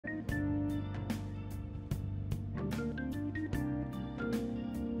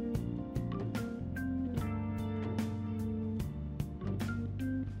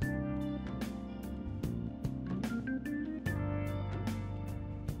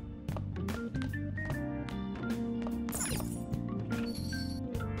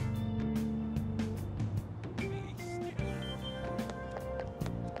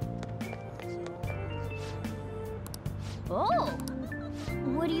Oh!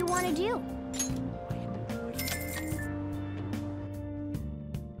 What do you want to do?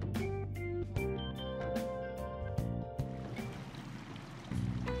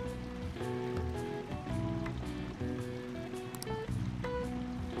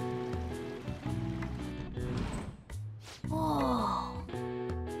 Oh!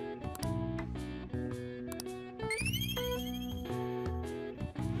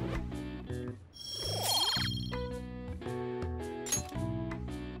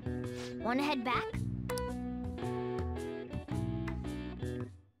 Want to head back?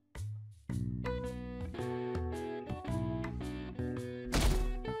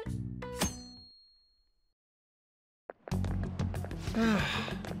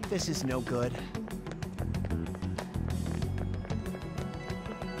 This is no good.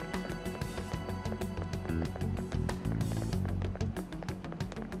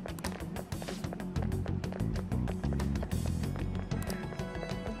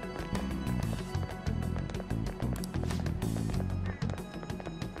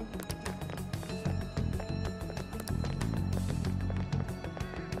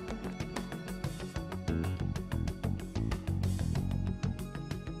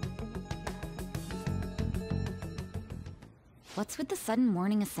 What's with the sudden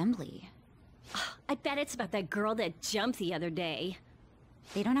morning assembly? I bet it's about that girl that jumped the other day.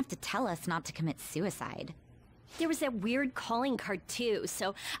 They don't have to tell us not to commit suicide. There was that weird calling card too,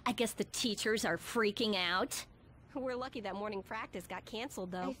 so I guess the teachers are freaking out. We're lucky that morning practice got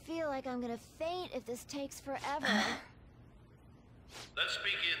canceled, though. I feel like I'm gonna faint if this takes forever. Let's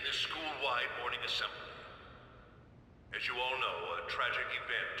begin this school-wide morning assembly. As you all know, a tragic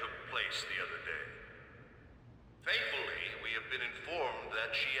event took place the other day. Thankfully, we have been informed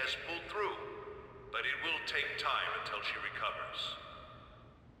that she has pulled through, but it will take time until she recovers.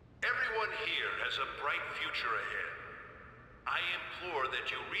 Everyone here has a bright future ahead. I implore that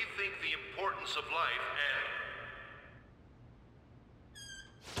you rethink the importance of life and...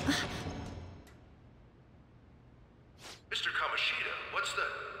 Mr. Kamoshida, what's the...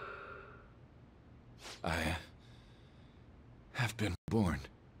 I have been born.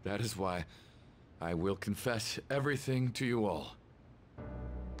 That is why I will confess everything to you all.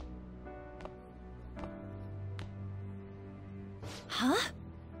 Huh?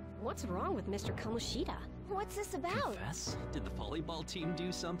 What's wrong with Mr. Kamoshida? What's this about? Confess? Did the volleyball team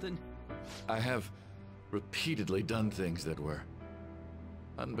do something? I have repeatedly done things that were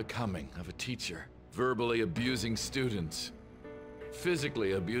unbecoming of a teacher. Verbally abusing students,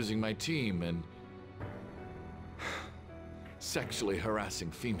 physically abusing my team, and sexually harassing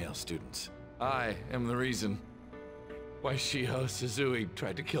female students. I am the reason why Shiho Suzui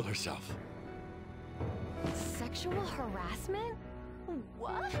tried to kill herself. Sexual harassment?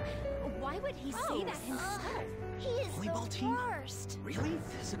 What? Why would he say that himself? He is Volleyball the team? worst. Really?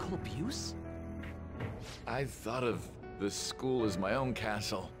 Physical abuse? I thought of the school as my own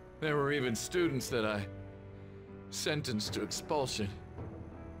castle. There were even students that I sentenced to expulsion,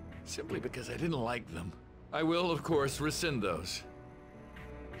 simply because I didn't like them. I will, of course, rescind those.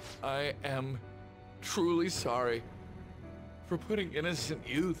 I am truly sorry for putting innocent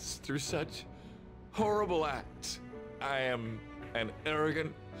youths through such horrible acts. I am an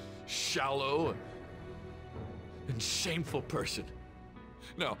arrogant, shallow, and shameful person.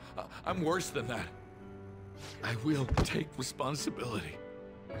 No, I'm worse than that. I will take responsibility.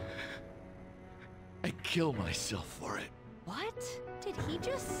 I kill myself for it. What? Did he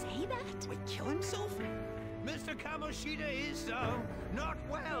just say that? Wait, kill himself? Mr. Kamoshida is, not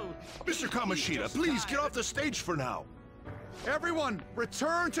well. Mr. Kamoshida, please get off the stage for now. Everyone,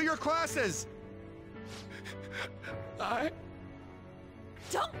 return to your classes!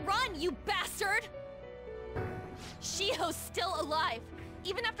 Don't run, you bastard! Shiho's still alive,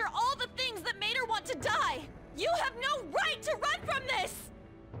 even after all the things that made her want to die! You have no right to run from this!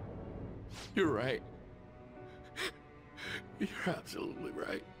 You're right. You're absolutely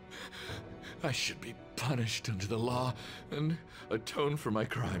right. I should be punished under the law and atone for my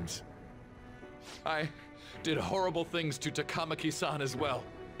crimes. I did horrible things to Takamaki-san as well.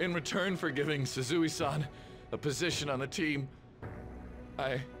 In return for giving Suzui-san a position on the team,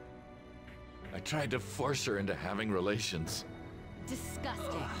 I tried to force her into having relations.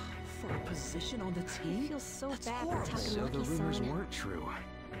 Disgusting. For a position on the I team? feel so That's bad horrible. for So the rumors Takamaki-san. weren't true.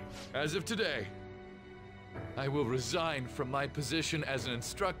 As of today, I will resign from my position as an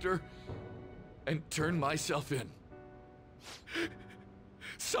instructor and turn myself in.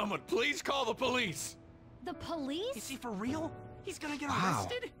 Someone please call the police! The police? Is he for real? He's gonna get Wow.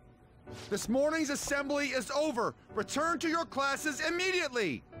 arrested? This morning's assembly is over. Return to your classes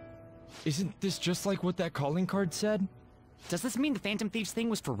immediately! Isn't this just like what that calling card said? Does this mean the Phantom Thieves thing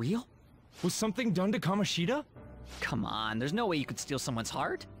was for real? Was something done to Kamoshida? Come on, there's no way you could steal someone's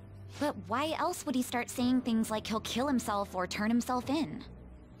heart. But why else would he start saying things like he'll kill himself or turn himself in?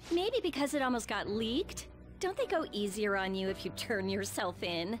 Maybe because it almost got leaked? Don't they go easier on you if you turn yourself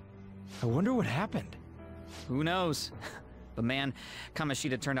in? I wonder what happened. Who knows? But man,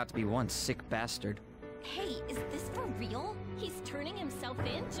 Kamoshida turned out to be one sick bastard. Hey, is this for real? He's turning himself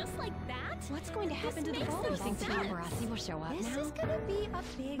in just like that? What's going to happen to the makes ball? no You think sense. paparazzi will show up This now? is gonna be a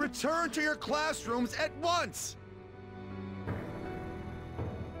big... Return to your classrooms at once!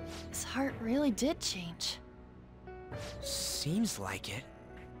 His heart really did change. Seems like it.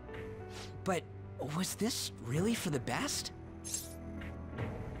 But was this really for the best?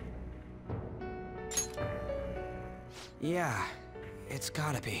 Yeah, it's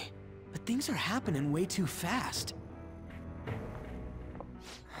gotta be. But things are happening way too fast.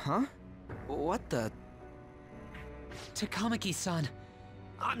 Huh? What the? Takamaki-san,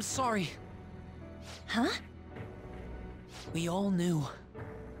 I'm sorry. Huh? We all knew.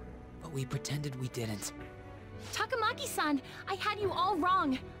 But we pretended we didn't. Takamaki-san, I had you all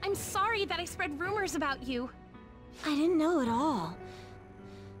wrong. I'm sorry that I spread rumors about you. I didn't know at all.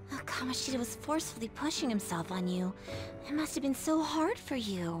 Kamoshida was forcefully pushing himself on you. It must have been so hard for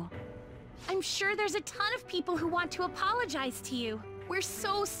you. I'm sure there's a ton of people who want to apologize to you. We're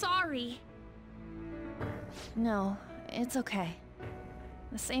so sorry. No, it's okay.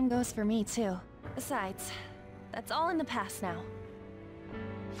 The same goes for me, too. Besides, that's all in the past now.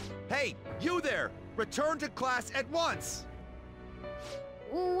 Hey, you there! Return to class at once!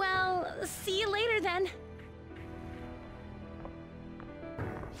 Well, see you later then.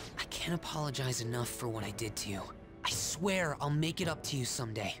 I can't apologize enough for what I did to you. I swear I'll make it up to you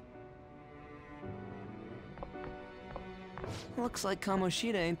someday. Looks like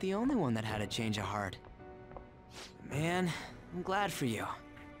Kamoshida ain't the only one that had a change of heart. Man, I'm glad for you.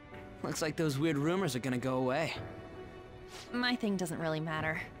 Looks like those weird rumors are gonna go away. My thing doesn't really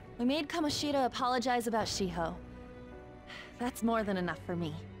matter. We made Kamoshida apologize about Shiho. That's more than enough for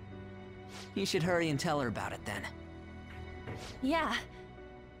me. You should hurry and tell her about it then. Yeah.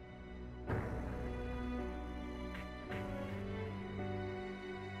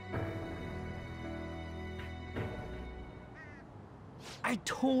 I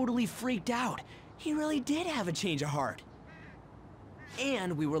totally freaked out. He really did have a change of heart.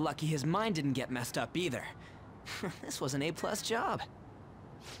 And we were lucky his mind didn't get messed up either. This was an A+ job.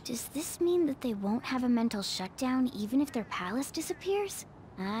 Does this mean that they won't have a mental shutdown even if their palace disappears?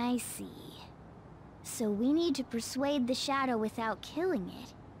 I see. So we need to persuade the shadow without killing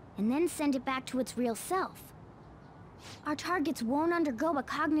it, and then send it back to its real self. Our targets won't undergo a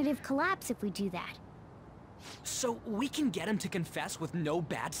cognitive collapse if we do that. So we can get him to confess with no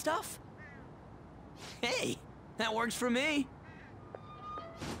bad stuff? Hey, that works for me.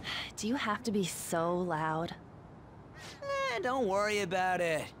 Do you have to be so loud? Don't worry about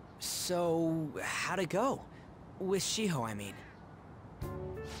it. So, how'd it go? With Shiho, I mean.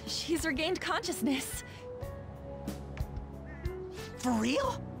 She's regained consciousness. For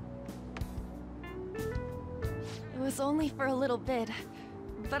real? It was only for a little bit,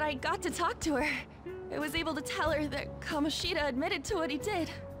 but I got to talk to her. I was able to tell her that Kamoshida admitted to what he did.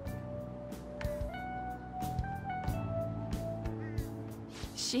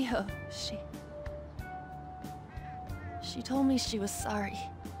 Shiho, She told me she was sorry.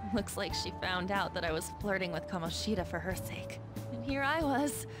 Looks like she found out that I was flirting with Kamoshida for her sake. And here I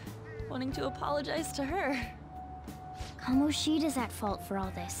was, wanting to apologize to her. Kamoshida's at fault for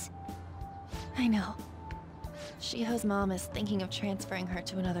all this. I know. Shiho's mom is thinking of transferring her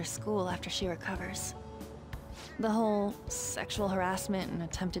to another school after she recovers. The whole sexual harassment and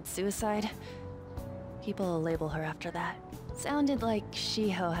attempted suicide, people will label her after that. Sounded like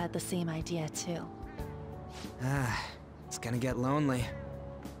Shiho had the same idea too. It's gonna get lonely.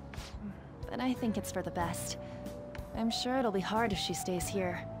 But I think it's for the best. I'm sure it'll be hard if she stays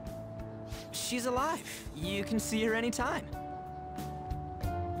here. She's alive. You can see her anytime.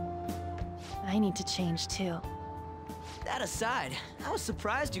 I need to change too. That aside, I was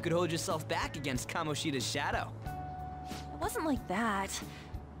surprised you could hold yourself back against Kamoshida's shadow. It wasn't like that.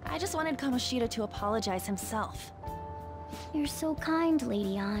 I just wanted Kamoshida to apologize himself. You're so kind,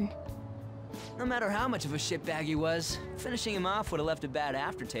 Lady Ann. No matter how much of a shitbag he was, finishing him off would have left a bad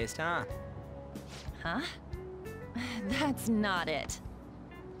aftertaste, huh? Huh? That's not it.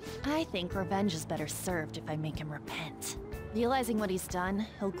 I think revenge is better served if I make him repent. Realizing what he's done,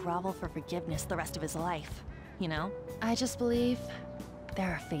 he'll grovel for forgiveness the rest of his life. You know? I just believe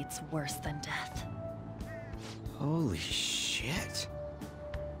there are fates worse than death. Holy shit.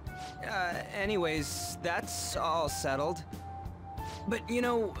 Anyways, that's all settled. But, you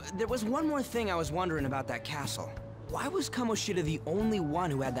know, there was one more thing I was wondering about that castle. Why was Kamoshida the only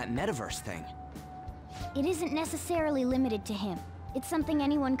one who had that metaverse thing? It isn't necessarily limited to him. It's something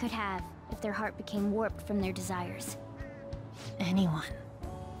anyone could have, if their heart became warped from their desires. Anyone.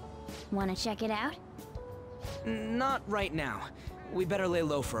 Wanna check it out? Not right now. We better lay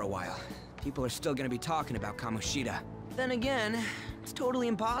low for a while. People are still gonna be talking about Kamoshida. Then again, it's totally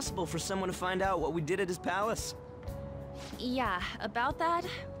impossible for someone to find out what we did at his palace. Yeah, about that,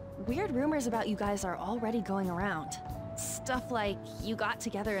 weird rumors about you guys are already going around. Stuff like you got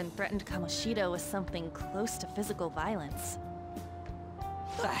together and threatened Kamoshida with something close to physical violence.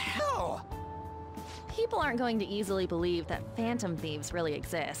 The hell? People aren't going to easily believe that phantom thieves really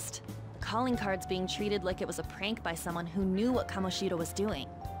exist. The calling card's being treated like it was a prank by someone who knew what Kamoshida was doing.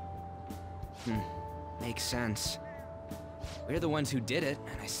 Makes sense. We're the ones who did it,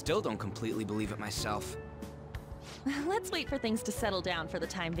 and I still don't completely believe it myself. Let's wait for things to settle down for the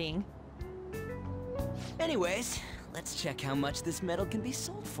time being. Anyways, let's check how much this metal can be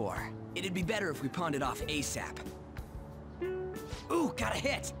sold for. It'd be better if we pawned it off ASAP. Ooh, got a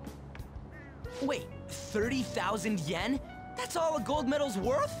hit! Wait, 30,000 yen? That's all a gold medal's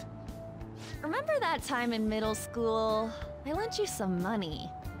worth? Remember that time in middle school? I lent you some money.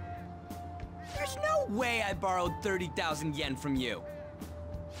 There's no way I borrowed 30,000 yen from you.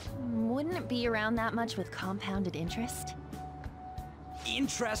 Wouldn't it be around that much with compounded interest?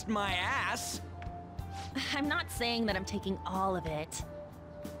 Interest my ass? I'm not saying that I'm taking all of it.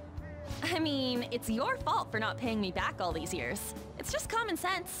 I mean, it's your fault for not paying me back all these years. It's just common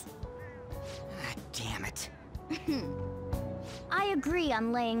sense. Ah, damn it. I agree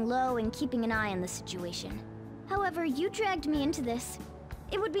on laying low and keeping an eye on the situation. However, you dragged me into this.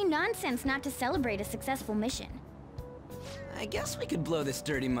 It would be nonsense not to celebrate a successful mission. I guess we could blow this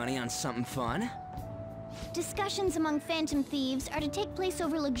dirty money on something fun. Discussions among phantom thieves are to take place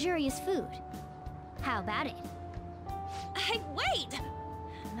over luxurious food. How about it? Hey, wait!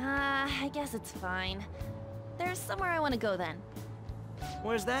 Nah, I guess it's fine. There's somewhere I want to go then.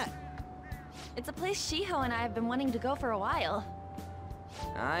 Where's that? It's a place Shiho and I have been wanting to go for a while.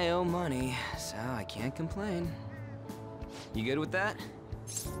 I owe money, so I can't complain. You good with that?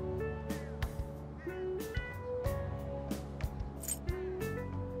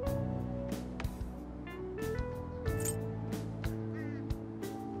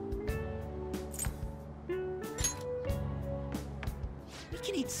 We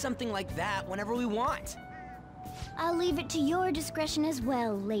can eat something like that whenever we want. I'll leave it to your discretion as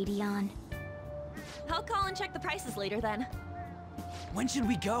well, Lady On. I'll call and check the prices later then. When should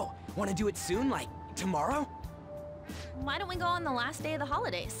we go? Want to do it soon, like tomorrow? Why don't we go on the last day of the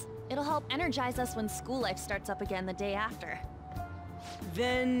holidays? It'll help energize us when school life starts up again the day after.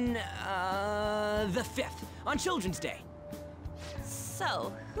 Then, the 5th, on Children's Day.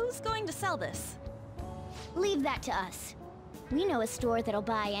 So, who's going to sell this? Leave that to us. We know a store that'll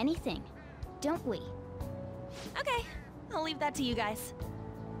buy anything, don't we? Okay, I'll leave that to you guys.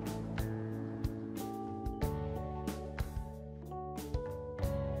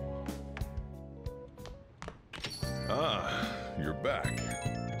 Ah, you're back.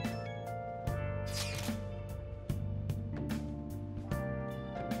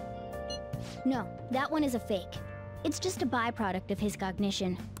 No, that one is a fake. It's just a byproduct of his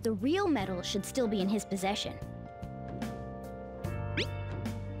cognition. The real metal should still be in his possession.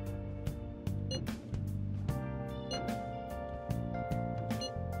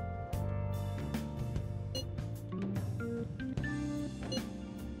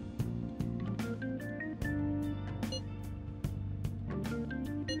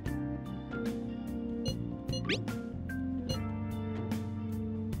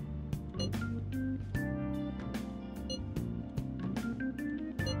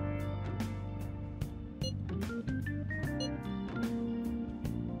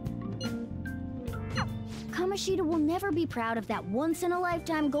 Kamoshida will never be proud of that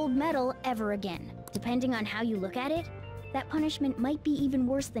once-in-a-lifetime gold medal ever again. Depending on how you look at it, that punishment might be even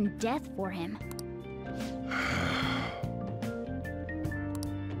worse than death for him.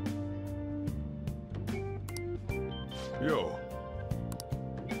 Yo.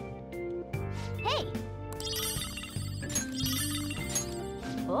 Hey!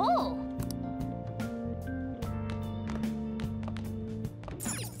 Oh!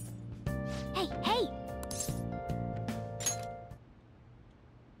 Hey, hey!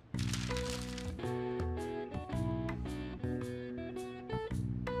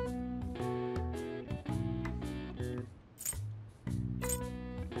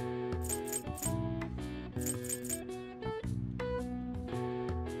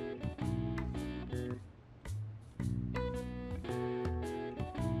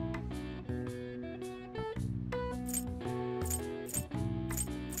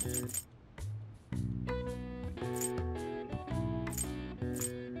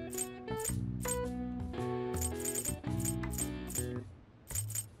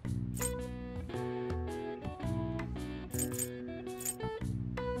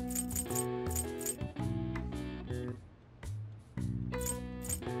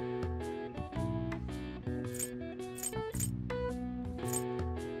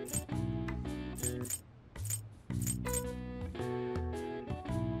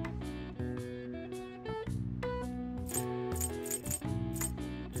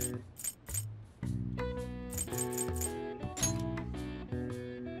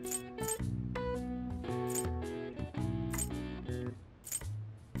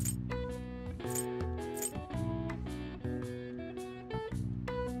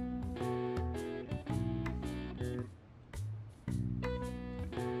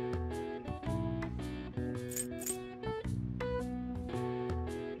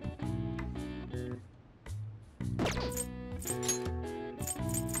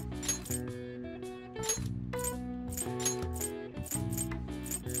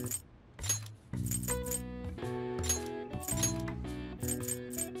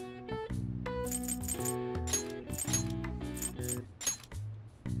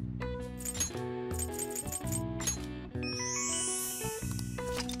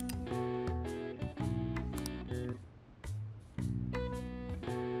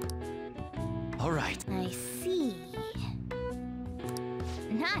 All right. I see.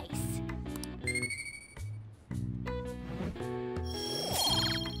 Nice.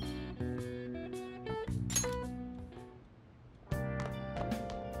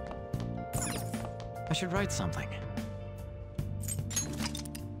 I should write something.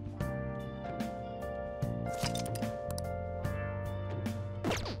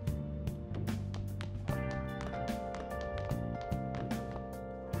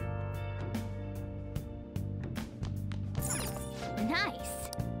 Nice.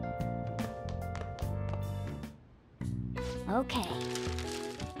 Okay.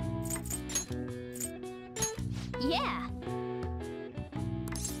 Yeah.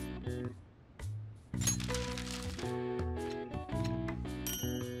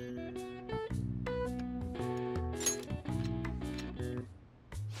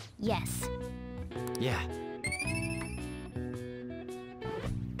 Yes. Yeah.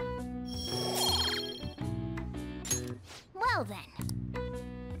 Well then.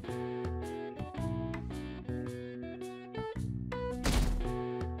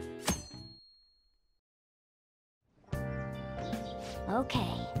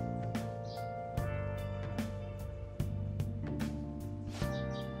 Okay.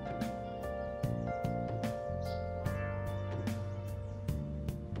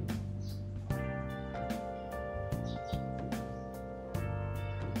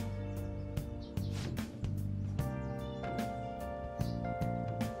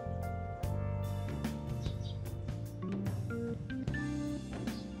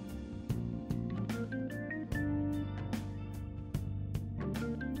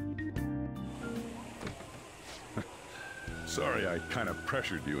 Sorry I kind of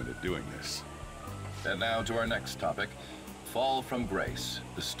pressured you into doing this. And now to our next topic, Fall from Grace,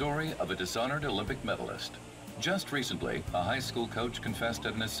 the story of a dishonored Olympic medalist. Just recently, a high school coach confessed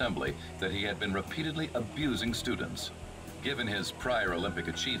at an assembly that he had been repeatedly abusing students. Given his prior Olympic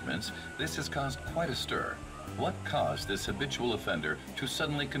achievements, this has caused quite a stir. What caused this habitual offender to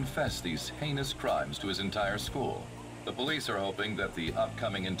suddenly confess these heinous crimes to his entire school? The police are hoping that the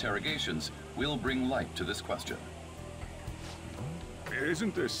upcoming interrogations will bring light to this question.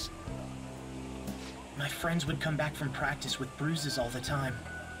 Isn't this... My friends would come back from practice with bruises all the time.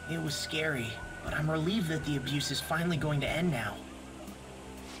 It was scary, but I'm relieved that the abuse is finally going to end now.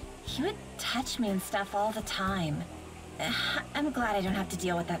 He would touch me and stuff all the time. I'm glad I don't have to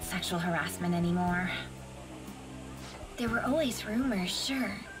deal with that sexual harassment anymore. There were always rumors,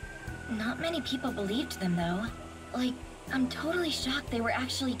 sure. Not many people believed them, though. Like, I'm totally shocked they were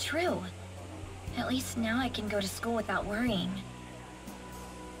actually true. At least now I can go to school without worrying.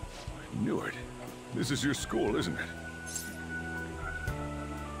 I knew it. This is your school, isn't it?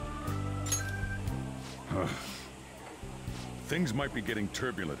 Things might be getting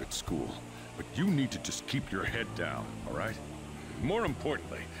turbulent at school, but you need to just keep your head down, all right? More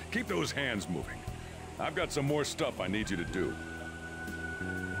importantly, keep those hands moving. I've got some more stuff I need you to do.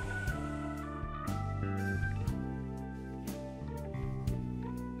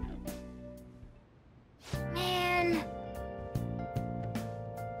 Man.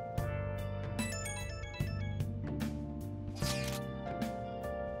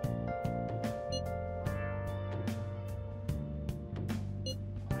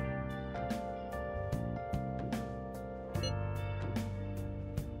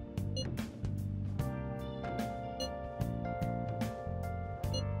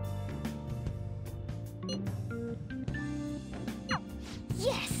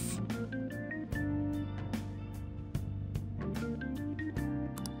 Yes!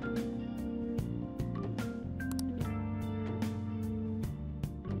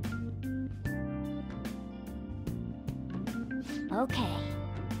 Okay.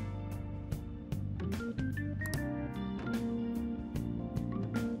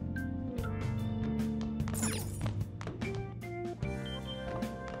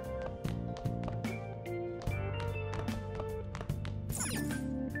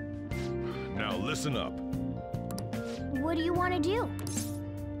 Now listen up. What do you want to do?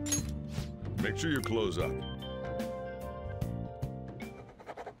 Make sure your clothes up.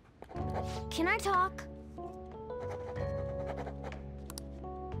 Can I talk?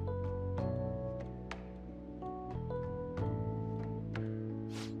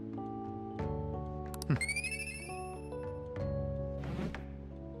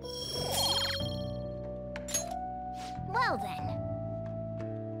 Well then.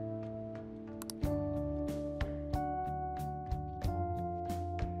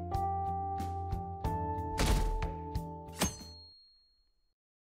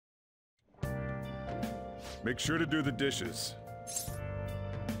 Make sure to do the dishes.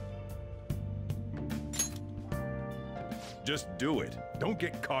 just do it. Don't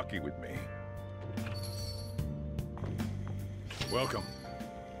get cocky with me. Welcome.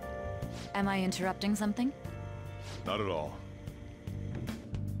 Am I interrupting something? Not at all.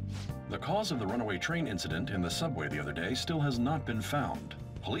 The cause of the runaway train incident in the subway the other day still has not been found.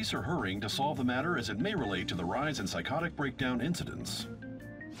 Police are hurrying to solve the matter as it may relate to the rise in psychotic breakdown incidents.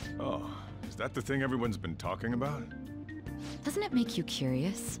 Oh, is that the thing everyone's been talking about? Doesn't it make you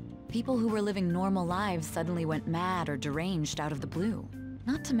curious? People who were living normal lives suddenly went mad or deranged out of the blue.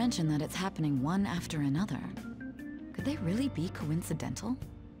 Not to mention that it's happening one after another. Could they really be coincidental?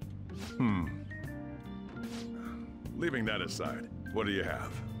 Leaving that aside, what do you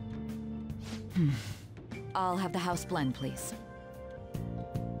have? I'll have the house blend, please.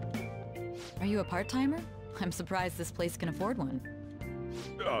 Are you a part-timer? I'm surprised this place can afford one.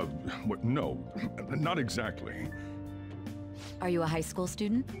 No, not exactly. Are you a high school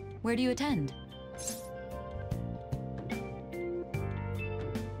student? Where do you attend?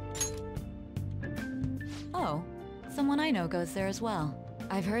 Oh, someone I know goes there as well.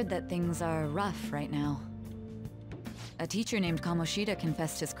 I've heard that things are rough right now. A teacher named Kamoshida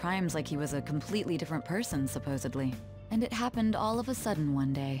confessed his crimes like he was a completely different person, supposedly. And it happened all of a sudden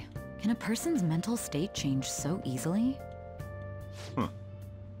one day. Can a person's mental state change so easily? Huh.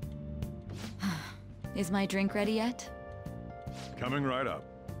 Is my drink ready yet? Coming right up.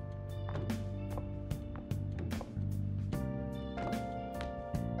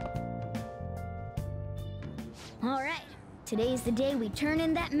 All right, today's the day we turn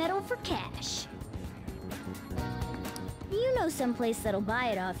in that metal for cash. You know someplace that'll buy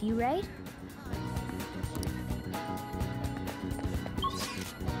it off you, right?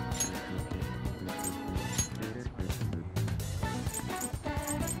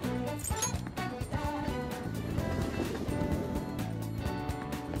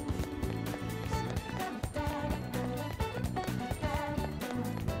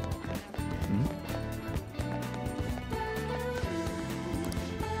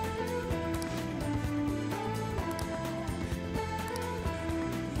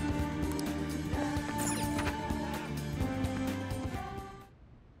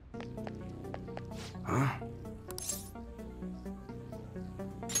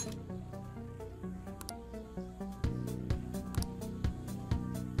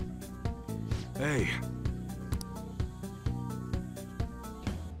 Hey.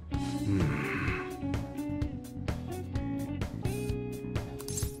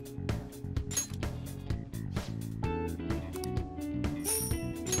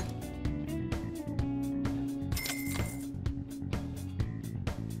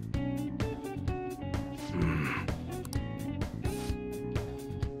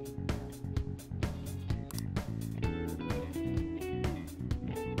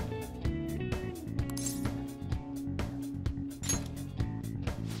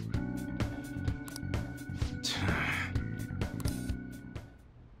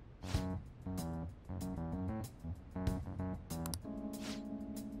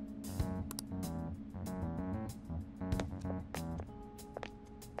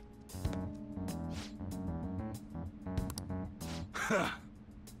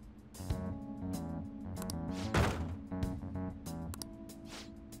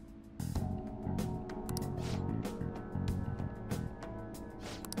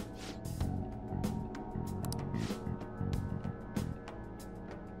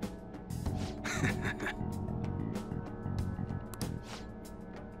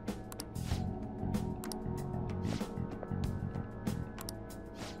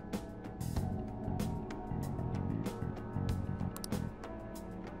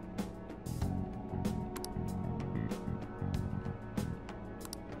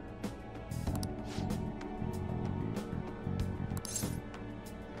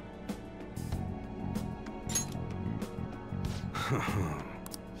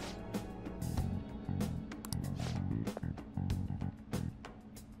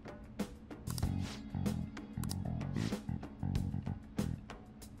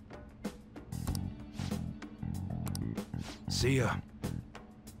 See ya.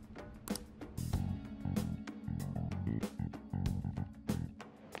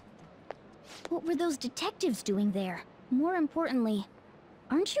 What were those detectives doing there? More importantly,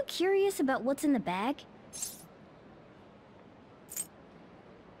 aren't you curious about what's in the bag?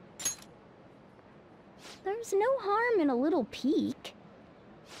 There's no harm in a little peek.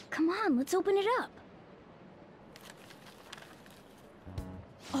 Come on, let's open it up.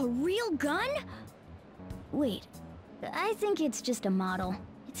 A real gun? Wait, I think it's just a model.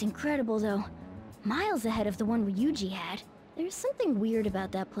 It's incredible, though. Miles ahead of the one Ryuji had. There's something weird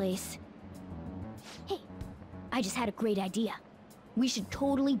about that place. Hey, I just had a great idea. We should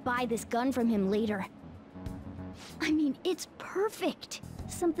totally buy this gun from him later. I mean, it's perfect!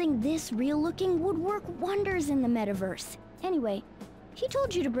 Something this real-looking would work wonders in the metaverse. Anyway, he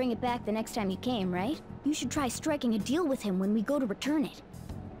told you to bring it back the next time you came, right? You should try striking a deal with him when we go to return it.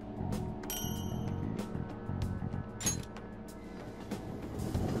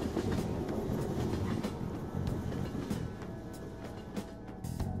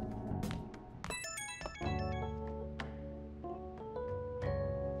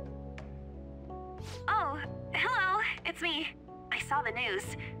 Oh, hello, it's me. I saw the news.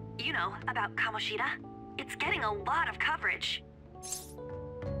 You know, about Kamoshida. It's getting a lot of coverage.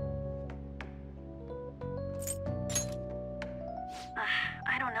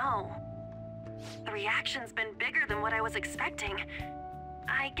 I don't know. The reaction's been bigger than what I was expecting.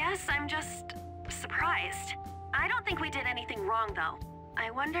 I guess I'm just surprised. I don't think we did anything wrong, though.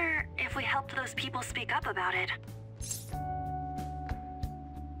 I wonder if we helped those people speak up about it.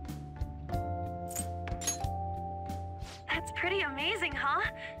 That's pretty amazing, huh?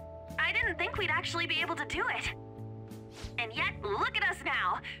 I didn't think we'd actually be able to do it. And yet, look at us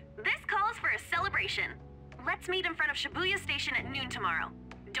now. This calls for a celebration. Let's meet in front of Shibuya Station at noon tomorrow.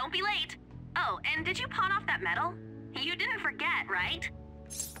 Don't be late. Oh, and did you pawn off that medal? You didn't forget, right?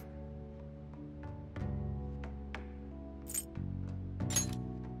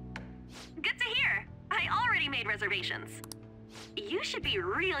 Good to hear. I already made reservations. You should be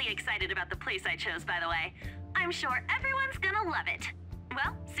really excited about the place I chose, by the way. I'm sure everyone's gonna love it.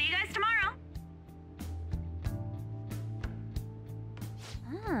 Well, see you guys tomorrow.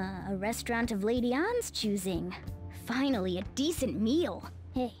 Ah, a restaurant of Lady Ann's choosing. Finally, a decent meal.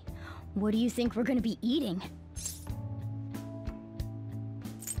 Hey, what do you think we're gonna be eating?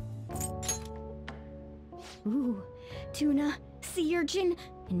 Ooh, tuna, sea urchin,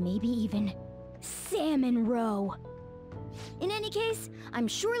 and maybe even salmon roe. In any case, I'm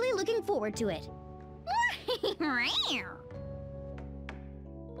surely looking forward to it.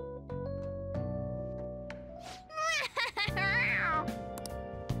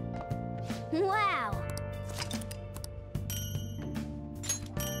 Wow!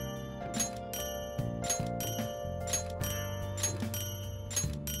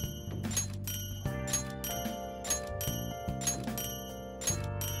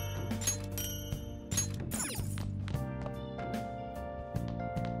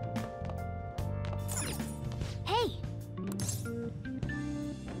 Hey!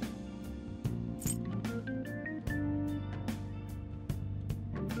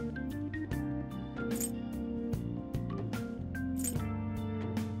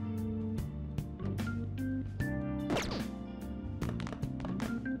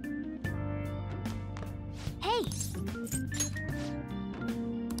 Hey!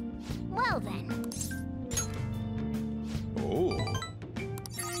 Well then. Oh.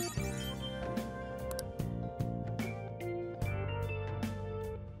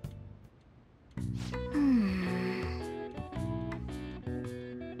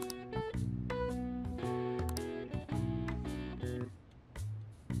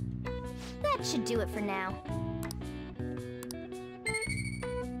 That should do it for now.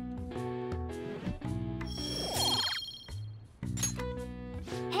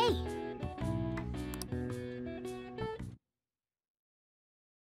 Hey!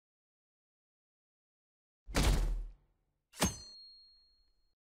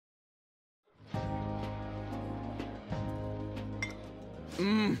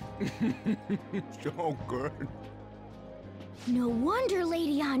 So good. No wonder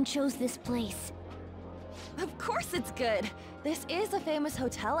Lady Ann chose this place. Of course it's good. This is a famous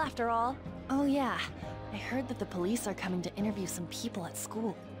hotel after all. Oh yeah, I heard that the police are coming to interview some people at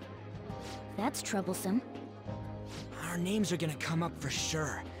school. That's troublesome. Our names are gonna come up for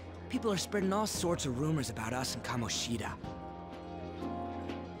sure. People are spreading all sorts of rumors about us and Kamoshida.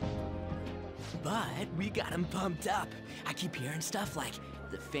 But we got him pumped up. I keep hearing stuff like,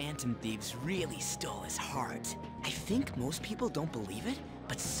 the Phantom Thieves really stole his heart. I think most people don't believe it,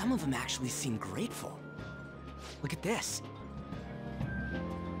 but some of them actually seem grateful. Look at this.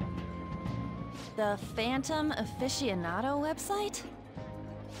 The Phantom Aficionado website?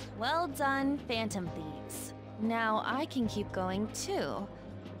 Well done, Phantom Thieves. Now I can keep going too.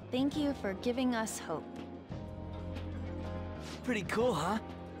 Thank you for giving us hope. Pretty cool, huh?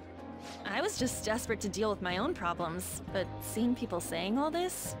 I was just desperate to deal with my own problems, but seeing people saying all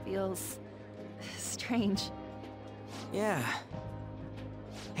this feels strange. Yeah.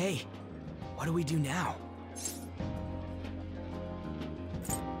 Hey, what do we do now?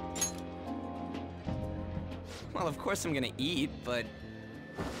 Well, of course I'm gonna eat, but...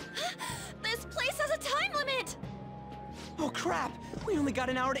 This place has a time limit! crap! We only got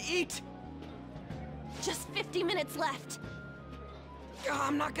an hour to eat! Just 50 minutes left.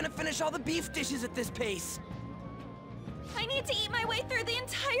 I'm not gonna finish all the beef dishes at this pace. I need to eat my way through the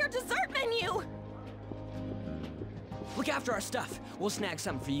entire dessert menu! Look after our stuff. We'll snag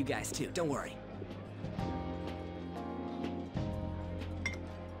something for you guys too, don't worry.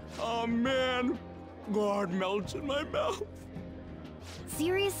 Oh man, God melts in my mouth.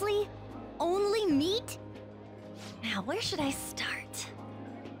 Seriously? Only meat? Now, where should I start?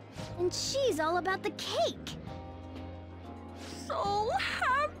 And she's all about the cake. So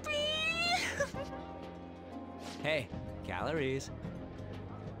happy! Hey, calories.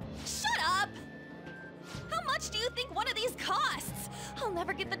 Shut up! How much do you think one of these costs? I'll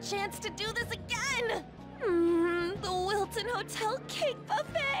never get the chance to do this again! The Wilton Hotel Cake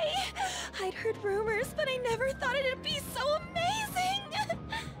Buffet! I'd heard rumors, but I never thought it'd be so amazing!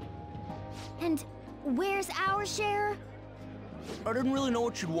 And where's our share? I didn't really know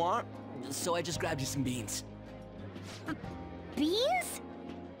what you'd want, so I just grabbed you some beans. Beans?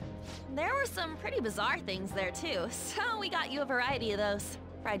 There were some pretty bizarre things there too, so we got you a variety of those.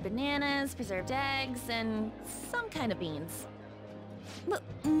 Fried bananas, preserved eggs, and some kind of beans.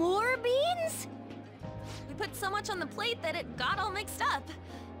 More beans? We put so much on the plate that it got all mixed up.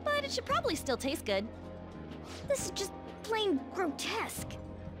 But it should probably still taste good. This is just plain grotesque.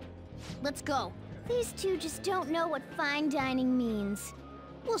 Let's go. These two just don't know what fine dining means.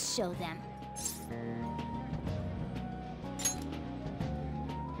 We'll show them.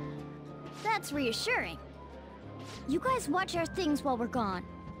 That's reassuring. You guys watch our things while we're gone.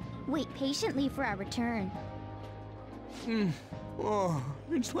 Wait patiently for our return. Oh,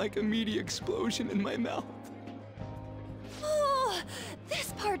 it's like a meaty explosion in my mouth. Oh,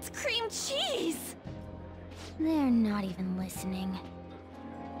 this part's cream cheese! They're not even listening.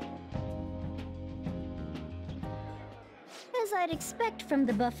 As I'd expect from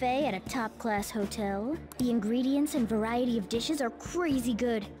the buffet at a top-class hotel, the ingredients and variety of dishes are crazy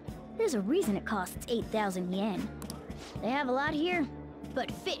good. There's a reason it costs 8,000 yen. They have a lot here,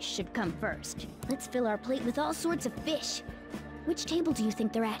 but fish should come first. Let's fill our plate with all sorts of fish. Which table do you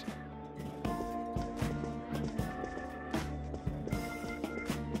think they're at?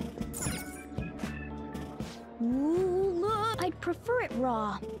 Ooh, look! I'd prefer it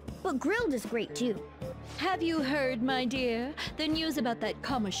raw, but grilled is great too. Have you heard, my dear? The news about that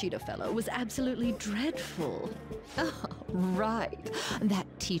Kamoshida fellow was absolutely dreadful. Oh, right. That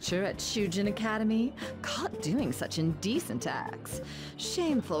teacher at Shujin Academy, caught doing such indecent acts.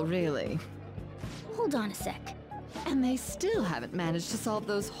 Shameful, really. Hold on a sec. And they still haven't managed to solve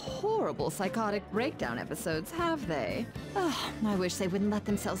those horrible psychotic breakdown episodes, have they? Oh, I wish they wouldn't let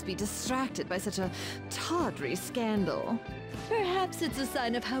themselves be distracted by such a tawdry scandal. Perhaps it's a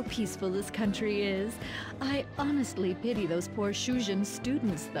sign of how peaceful this country is. I honestly pity those poor Shujin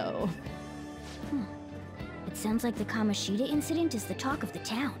students, though. It sounds like the Kamoshida incident is the talk of the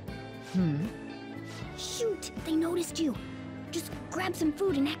town. Shoot! They noticed you! Just grab some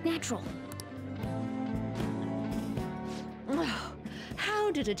food and act natural. Oh,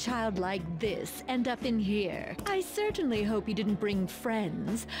 how did a child like this end up in here? I certainly hope you didn't bring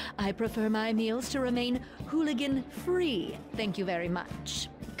friends. I prefer my meals to remain hooligan-free. Thank you very much.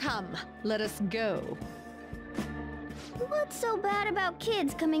 Come, let us go. What's so bad about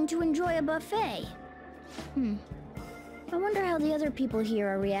kids coming to enjoy a buffet? I wonder how the other people here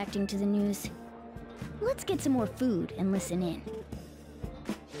are reacting to the news. Let's get some more food and listen in.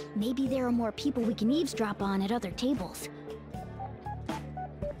 Maybe there are more people we can eavesdrop on at other tables.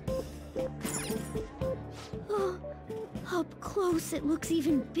 Oh, up close it looks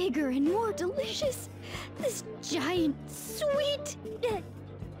even bigger and more delicious. This giant sweet...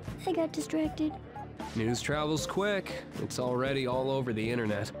 I got distracted. News travels quick. It's already all over the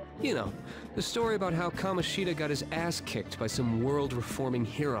internet. You know, the story about how Kamoshida got his ass kicked by some world-reforming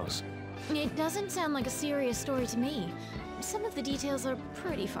heroes. It doesn't sound like a serious story to me. Some of the details are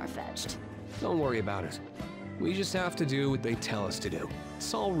pretty far-fetched. Don't worry about it. We just have to do what they tell us to do.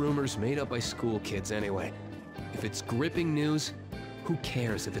 It's all rumors made up by school kids anyway. If it's gripping news, who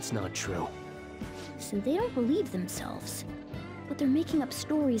cares if it's not true? So they don't believe themselves. But they're making up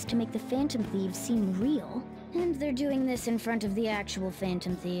stories to make the Phantom Thieves seem real. And they're doing this in front of the actual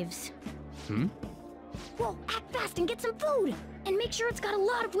Phantom Thieves. Whoa, act fast and get some food! And make sure it's got a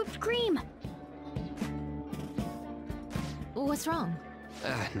lot of whipped cream! What's wrong?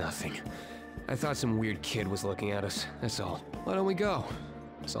 Nothing. I thought some weird kid was looking at us, that's all. Why don't we go?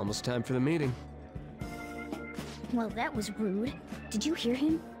 It's almost time for the meeting. Well, that was rude. Did you hear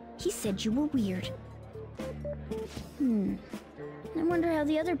him? He said you were weird. I wonder how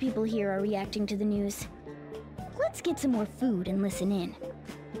the other people here are reacting to the news. Let's get some more food and listen in.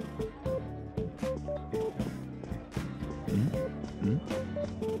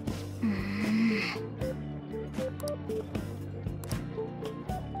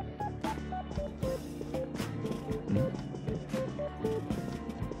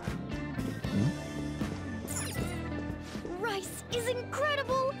 Rice is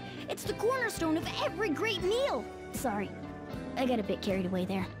incredible! It's the cornerstone of every great meal! Sorry, I got a bit carried away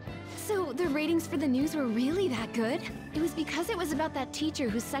there. So the ratings for the news were really that good? It was because it was about that teacher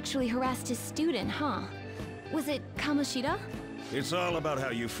who sexually harassed his student, huh? Was it Kamoshida? It's all about how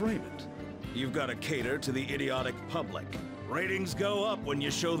you frame it. You've got to cater to the idiotic public. Ratings go up when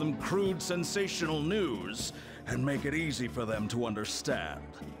you show them crude, sensational news and make it easy for them to understand.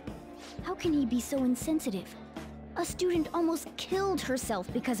 How can he be so insensitive? A student almost killed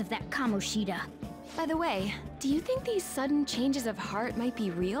herself because of that Kamoshida. By the way, do you think these sudden changes of heart might be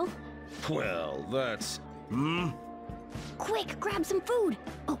real? Well, that's... Quick, grab some food!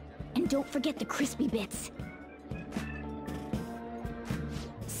 Oh, and don't forget the crispy bits.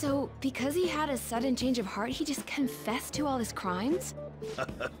 So, because he had a sudden change of heart, he just confessed to all his crimes?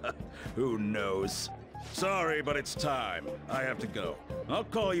 Who knows? Sorry, but it's time. I have to go. I'll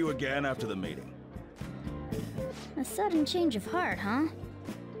call you again after the meeting. A sudden change of heart, huh?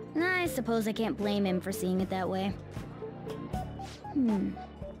 I suppose I can't blame him for seeing it that way.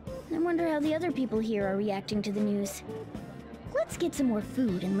 I wonder how the other people here are reacting to the news. Let's get some more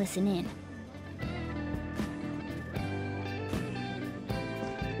food and listen in.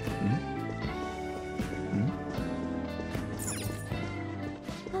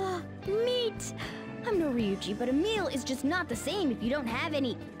 Ah, meat! I'm no Ryuji, but a meal is just not the same if you don't have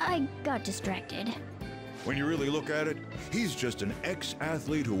any. I got distracted. When you really look at it, he's just an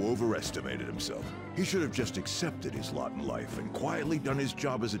ex-athlete who overestimated himself. He should have just accepted his lot in life and quietly done his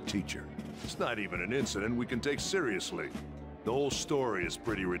job as a teacher. It's not even an incident we can take seriously. The whole story is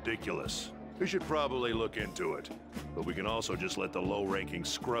pretty ridiculous. We should probably look into it. But we can also just let the low-ranking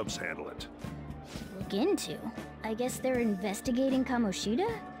scrubs handle it. Look into? I guess they're investigating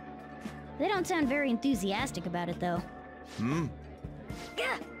Kamoshida? They don't sound very enthusiastic about it, though.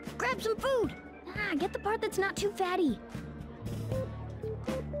 Yeah, grab some food! Get the part that's not too fatty.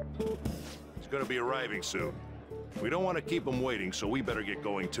 He's gonna be arriving soon. We don't want to keep him waiting, so we better get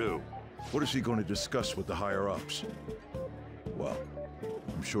going too. What is he going to discuss with the higher-ups? Well,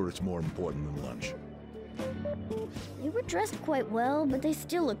 I'm sure it's more important than lunch. They were dressed quite well, but they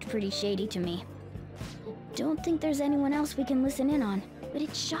still looked pretty shady to me. Don't think there's anyone else we can listen in on, but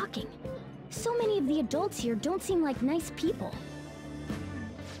it's shocking. So many of the adults here don't seem like nice people.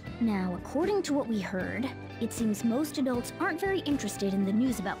 Now, according to what we heard, it seems most adults aren't very interested in the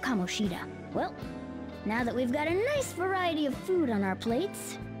news about Kamoshida. Well, now that we've got a nice variety of food on our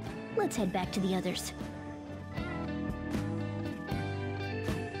plates, let's head back to the others.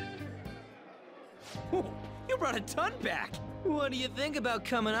 You brought a ton back! What do you think about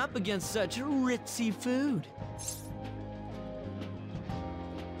coming up against such ritzy food?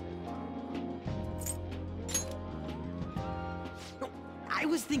 I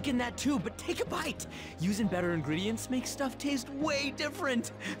was thinking that too, but take a bite! Using better ingredients makes stuff taste way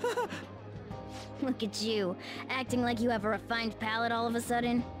different! Look at you, acting like you have a refined palate all of a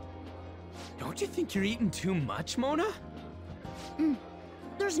sudden. Don't you think you're eating too much, Mona?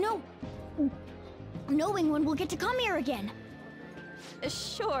 There's no knowing when we'll get to come here again.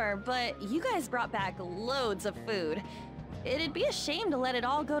 Sure, but you guys brought back loads of food. It'd be a shame to let it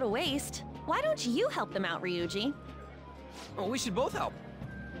all go to waste. Why don't you help them out, Ryuji? Oh, we should both help.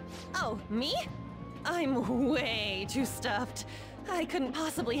 Oh, me? I'm way too stuffed. I couldn't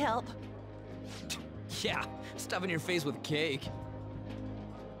possibly help. Yeah, stuffing your face with cake.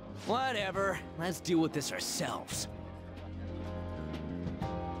 Whatever, let's deal with this ourselves.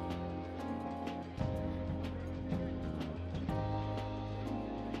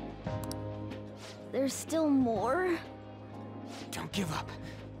 There's still more? Don't give up.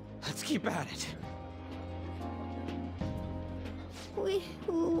 Let's keep at it.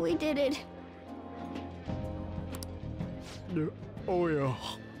 We did it. Oh yeah.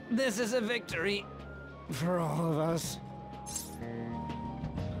 This is a victory. For all of us.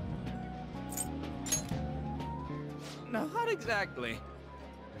 Not exactly.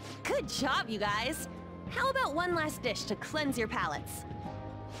 Good job, you guys. How about one last dish to cleanse your palates?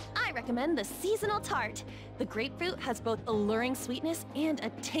 I recommend the seasonal tart. The grapefruit has both alluring sweetness and a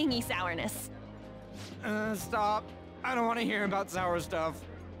tangy sourness. Stop. I don't want to hear about sour stuff.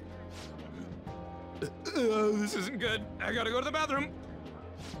 This isn't good. I gotta go to the bathroom.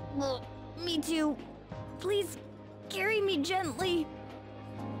 Well, me too. Please, carry me gently.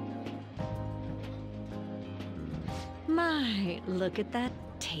 My, look at that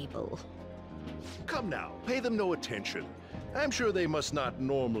table. Come now, pay them no attention. I'm sure they must not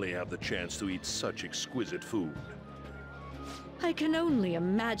normally have the chance to eat such exquisite food. I can only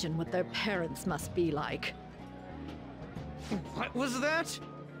imagine what their parents must be like. What was that?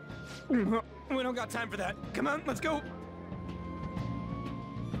 We don't got time for that. Come on, let's go.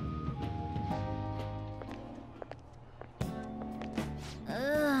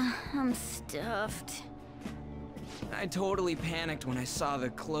 Ugh, I'm stuffed. I totally panicked when I saw the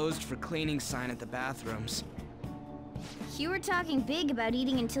closed for cleaning sign at the bathrooms. You were talking big about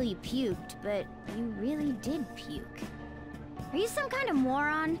eating until you puked, but you really did puke. Are you some kind of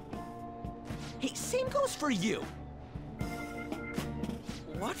moron? Hey, same goes for you!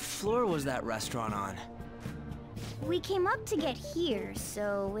 What floor was that restaurant on? We came up to get here,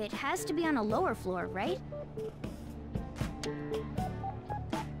 so it has to be on a lower floor, right?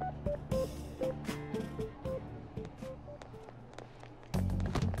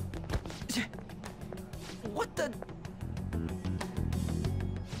 What the...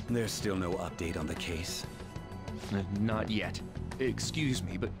 There's still no update on the case. Not yet. Excuse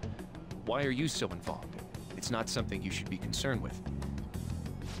me, but why are you so involved? It's not something you should be concerned with.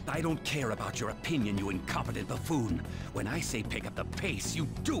 I don't care about your opinion, you incompetent buffoon. When I say pick up the pace, you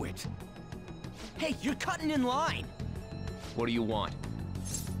do it. Hey, you're cutting in line! What do you want?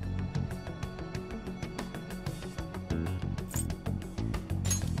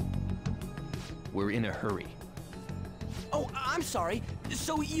 We're in a hurry. Oh, I'm sorry.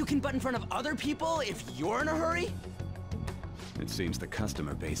 So you can butt in front of other people if you're in a hurry? It seems the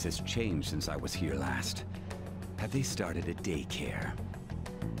customer base has changed since I was here last. Have they started a daycare?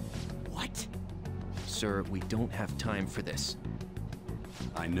 What? Sir, we don't have time for this.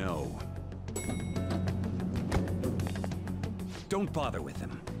 I know. Don't bother with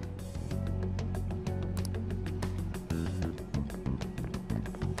him.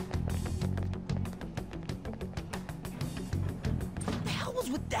 What the hell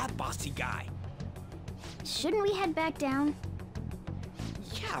was with that bossy guy? Shouldn't we head back down?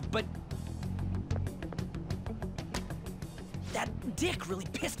 Yeah, but... that dick really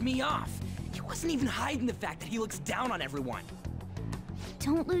pissed me off. He wasn't even hiding the fact that he looks down on everyone.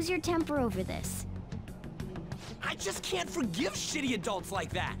 Don't lose your temper over this. I just can't forgive shitty adults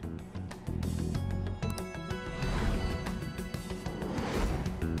like that.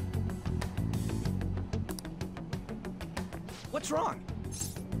 What's wrong?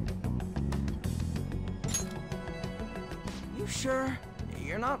 You sure?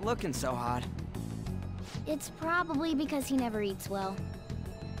 You're not looking so hot. It's probably because he never eats well.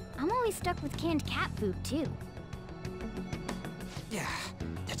 I'm always stuck with canned cat food, too. Yeah,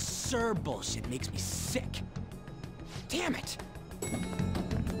 that Sir bullshit makes me sick. Damn it!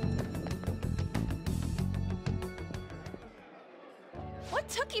 What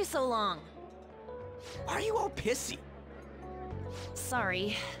took you so long? Why are you all pissy?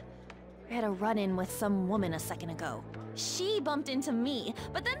 Sorry. I had a run-in with some woman a second ago. She bumped into me,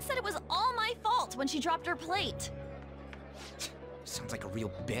 but then said it was all my fault when she dropped her plate. Sounds like a real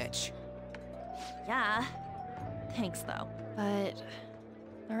bitch. Yeah. Thanks, though. But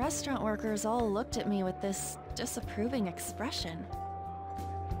the restaurant workers all looked at me with this disapproving expression.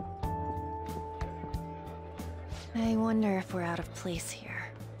 I wonder if we're out of place here.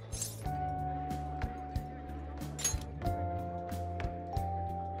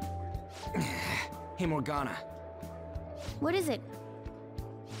 Hey, Morgana. What is it?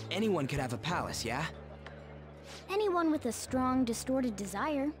 Anyone could have a palace, yeah? Anyone with a strong, distorted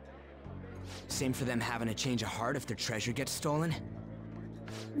desire. Same for them having a change of heart if their treasure gets stolen?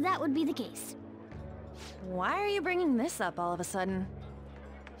 That would be the case. Why are you bringing this up all of a sudden?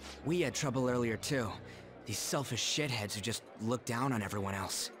 We had trouble earlier, too. These selfish shitheads who just look down on everyone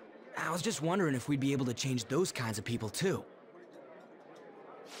else. I was just wondering if we'd be able to change those kinds of people, too.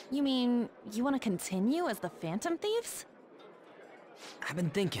 You mean, you want to continue as the Phantom Thieves? I've been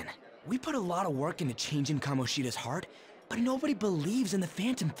thinking. We put a lot of work into changing Kamoshida's heart, but nobody believes in the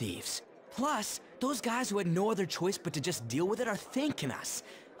Phantom Thieves. Plus, those guys who had no other choice but to just deal with it are thanking us.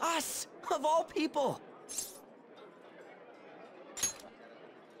 Us, of all people!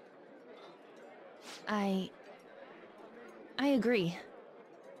 I agree.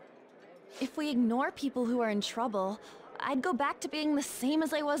 If we ignore people who are in trouble, I'd go back to being the same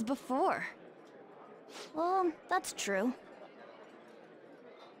as I was before. Well, that's true.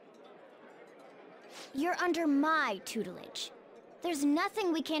 You're under my tutelage. There's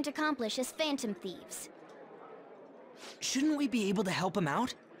nothing we can't accomplish as Phantom Thieves. Shouldn't we be able to help him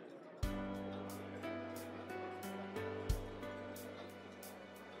out?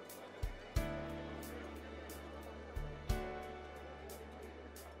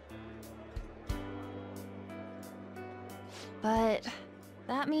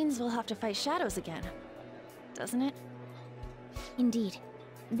 That means we'll have to fight shadows again, doesn't it? Indeed.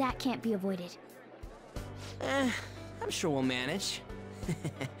 That can't be avoided. I'm sure we'll manage.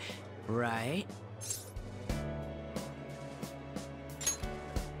 Right?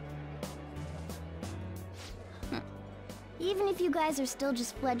 Even if you guys are still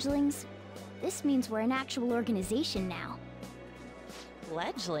just fledglings, this means we're an actual organization now.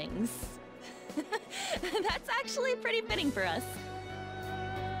 Fledglings? That's actually pretty fitting for us.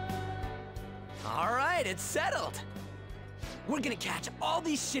 All right, it's settled. We're gonna catch all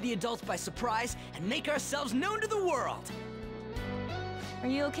these shitty adults by surprise and make ourselves known to the world. Are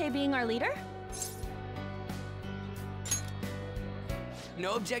you okay being our leader?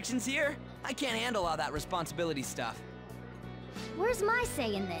 No objections here? I can't handle all that responsibility stuff. Where's my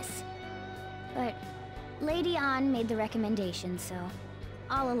say in this? But Lady An made the recommendation, so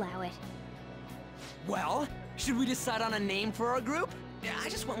I'll allow it. Well, should we decide on a name for our group? Yeah, I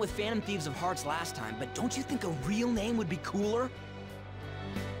just went with Phantom Thieves of Hearts last time, but don't you think a real name would be cooler?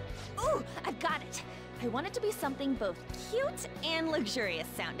 Ooh, I've got it. I want it to be something both cute and luxurious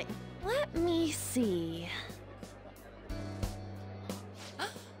sounding. Let me see.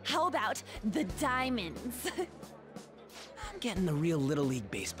 How about the Diamonds? I'm getting the real Little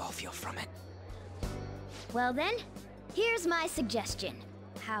League Baseball feel from it. Well then, here's my suggestion.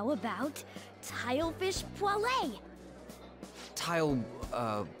 How about Tilefish Poêlée?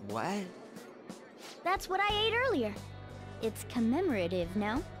 What? That's what I ate earlier. It's commemorative,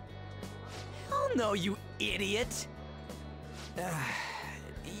 no? Hell no, you idiot!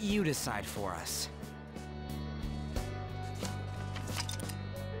 You decide for us.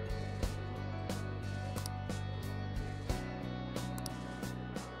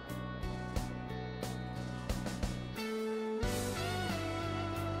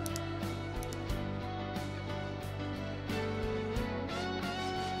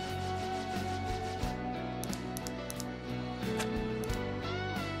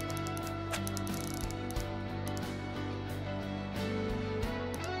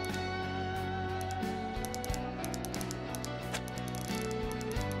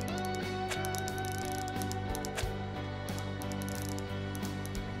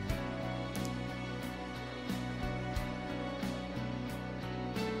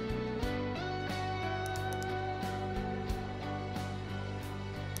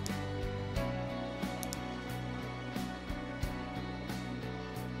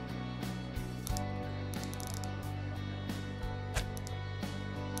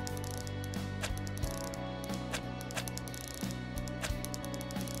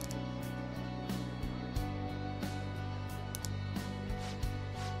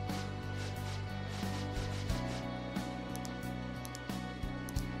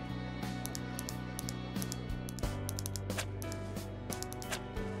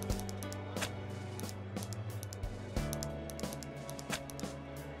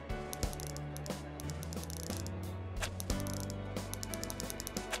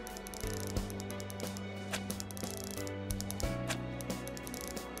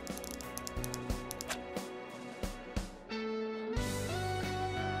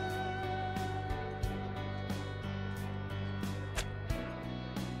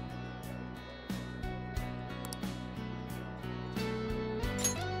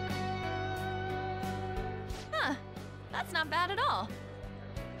 That's not bad at all.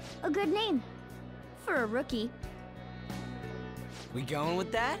 A good name. For a rookie. We going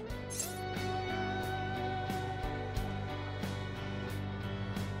with that?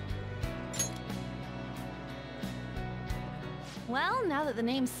 Well, now that the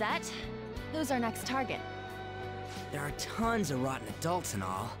name's set, who's our next target? There are tons of rotten adults and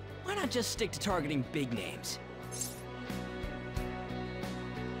all. Why not just stick to targeting big names?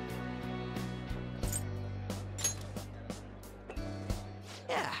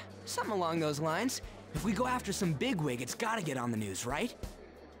 Yeah, something along those lines. If we go after some bigwig, it's gotta get on the news, right?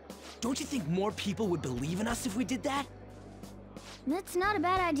 Don't you think more people would believe in us if we did that? That's not a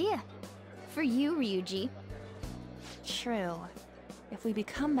bad idea. For you, Ryuji. True. If we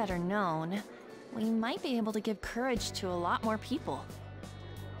become better known, we might be able to give courage to a lot more people.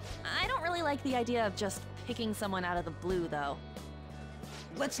 I don't really like the idea of just picking someone out of the blue, though.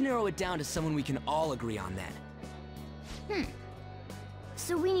 Let's narrow it down to someone we can all agree on then.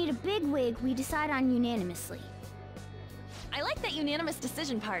 So we need a bigwig we decide on unanimously. I like that unanimous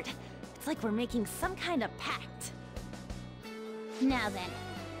decision part. It's like we're making some kind of pact. Now then,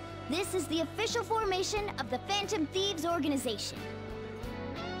 this is the official formation of the Phantom Thieves organization.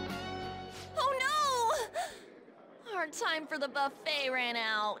 Oh no! Our time for the buffet ran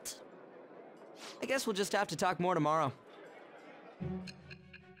out. I guess we'll just have to talk more tomorrow.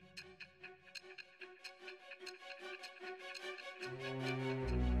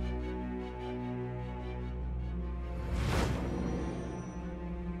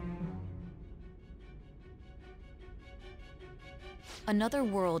 Another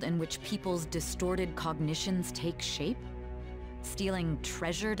world in which people's distorted cognitions take shape? Stealing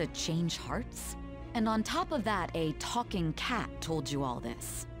treasure to change hearts? And on top of that, a talking cat told you all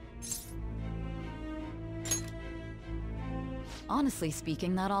this. Honestly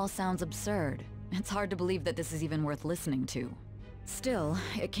speaking, that all sounds absurd. It's hard to believe that this is even worth listening to. Still,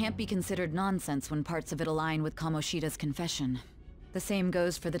 it can't be considered nonsense when parts of it align with Kamoshida's confession. The same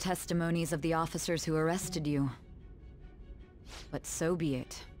goes for the testimonies of the officers who arrested you. But so be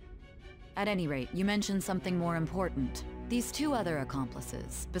it. At any rate, you mentioned something more important. These two other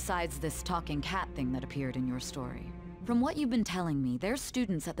accomplices, besides this talking cat thing that appeared in your story. From what you've been telling me, they're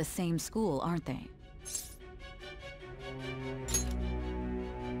students at the same school, aren't they?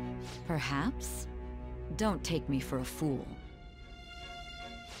 Perhaps? Don't take me for a fool.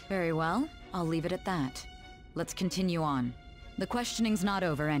 Very well, I'll leave it at that. Let's continue on. The questioning's not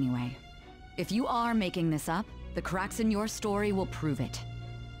over anyway. If you are making this up, the cracks in your story will prove it.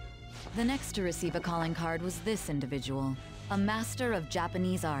 The next to receive a calling card was this individual, a master of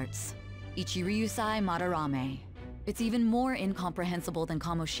Japanese arts, Ichiryusai Madarame. It's even more incomprehensible than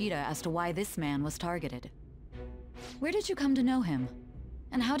Kamoshida as to why this man was targeted. Where did you come to know him?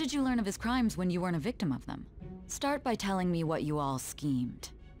 And how did you learn of his crimes when you weren't a victim of them? Start by telling me what you all schemed.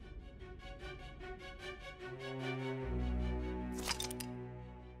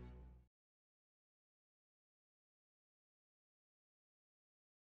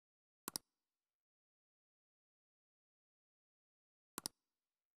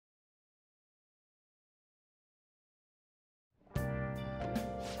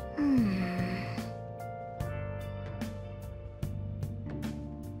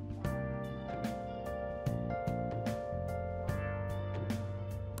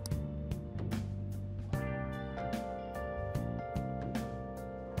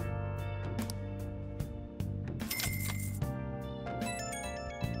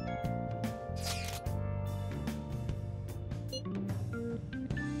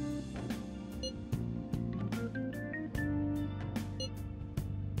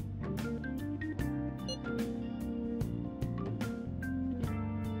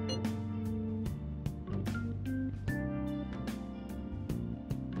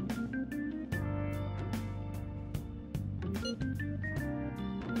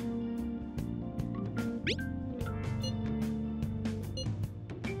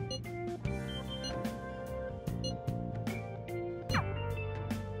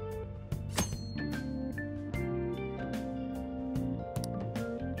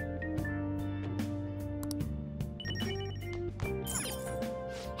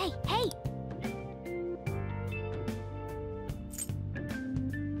 Hey, hey!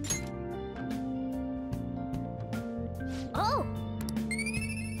 Oh!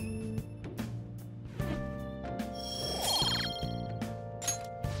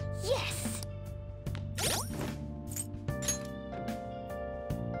 Yes!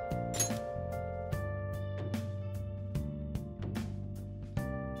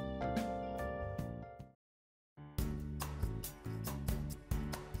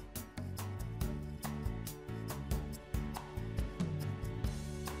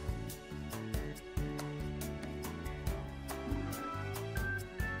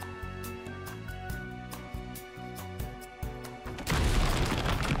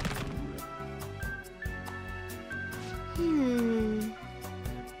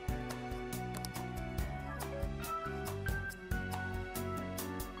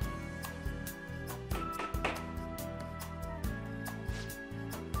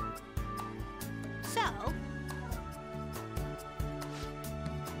 So,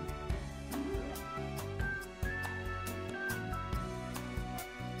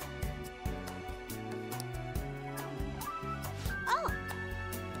 oh,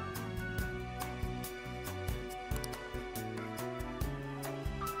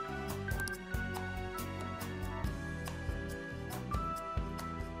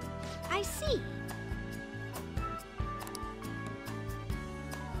 I see.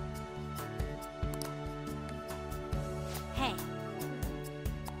 Hey.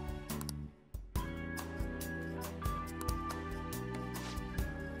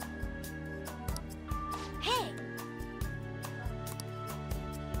 Hey.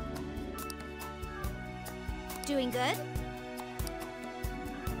 Doing good?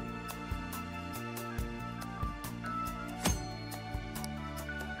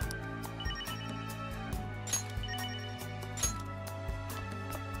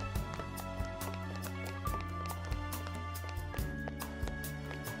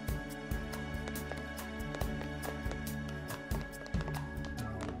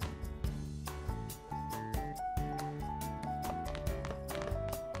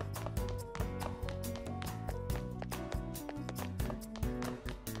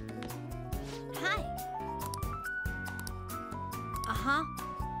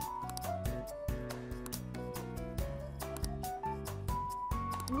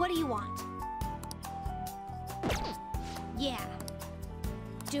 What do you want? Yeah.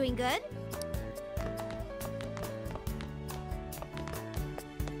 Doing good?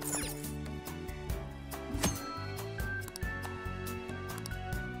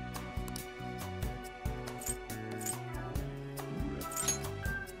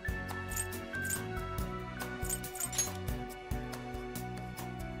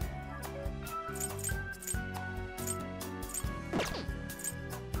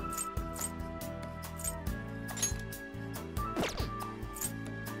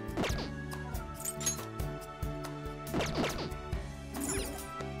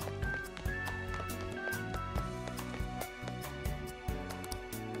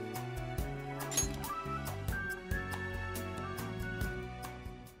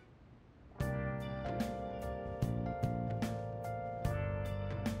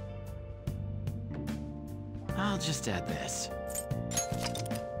 I'll just add this.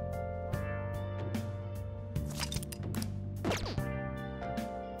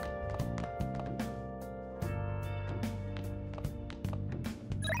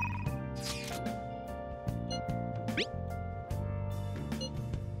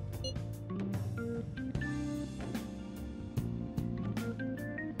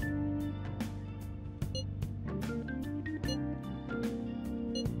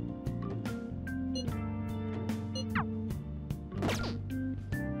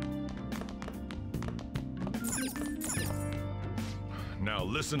 Now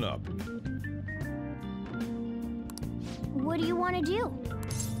listen up. What do you want to do?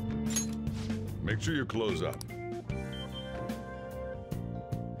 Make sure you close up.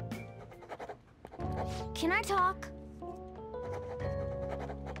 Can I talk?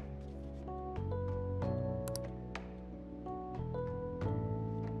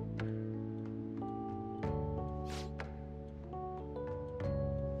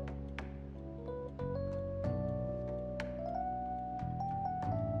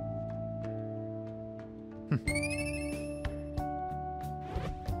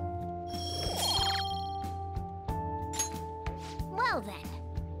 Well then.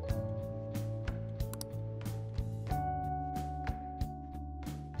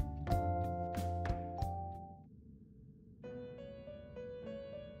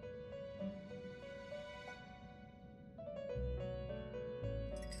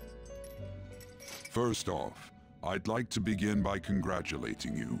 First off, I'd like to begin by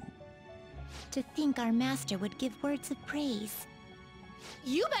congratulating you. To think our master would give words of praise.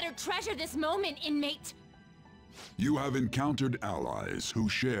 You better treasure this moment, inmate! You have encountered allies who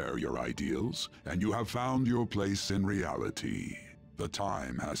share your ideals, and you have found your place in reality. The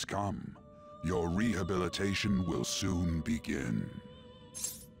time has come. Your rehabilitation will soon begin.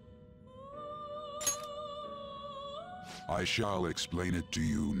 I shall explain it to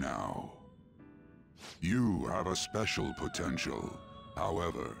you now. You have a special potential.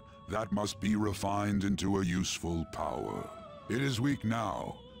 However, that must be refined into a useful power. It is weak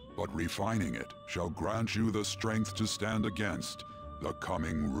now, but refining it shall grant you the strength to stand against the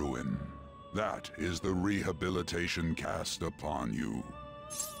coming ruin. That is the rehabilitation cast upon you.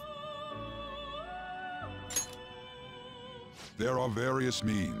 There are various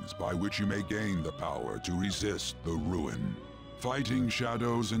means by which you may gain the power to resist the ruin. Fighting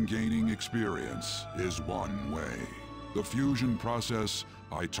shadows and gaining experience is one way. The fusion process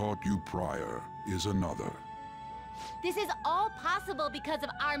I taught you prior is another. This is all possible because of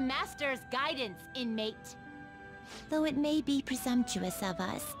our master's guidance, inmate. Though it may be presumptuous of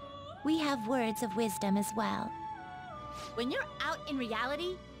us, we have words of wisdom as well. When you're out in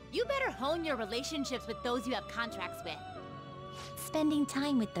reality, you better hone your relationships with those you have contracts with. Spending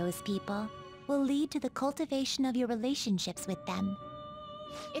time with those people will lead to the cultivation of your relationships with them.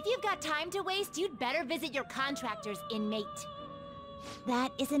 If you've got time to waste, you'd better visit your contractors, inmate.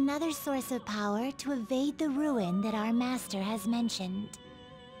 That is another source of power to evade the ruin that our master has mentioned.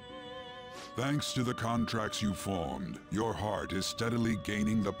 Thanks to the contracts you formed, your heart is steadily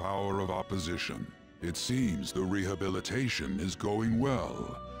gaining the power of opposition. It seems the rehabilitation is going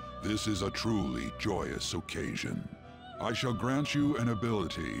well. This is a truly joyous occasion. I shall grant you an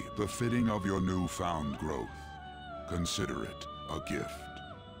ability befitting of your newfound growth. Consider it a gift.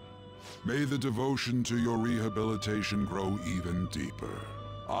 May the devotion to your rehabilitation grow even deeper.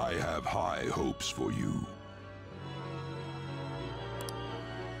 I have high hopes for you.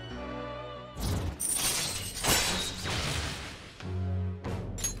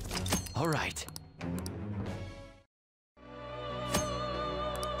 All right.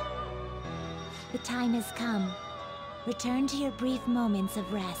 The time has come. Return to your brief moments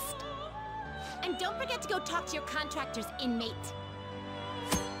of rest. And don't forget to go talk to your contractors, inmate.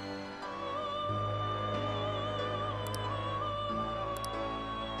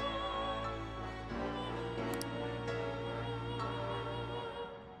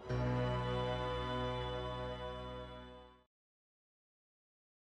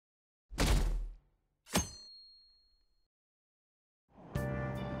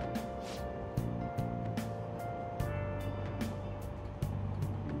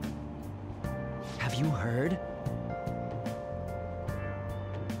 you heard?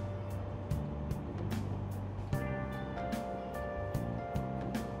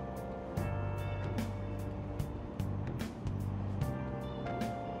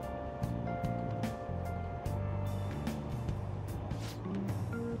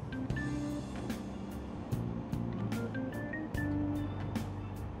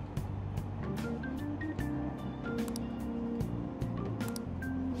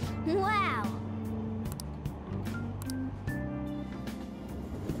 Wow!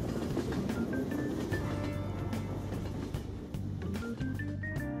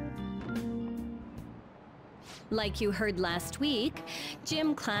 Like you heard last week,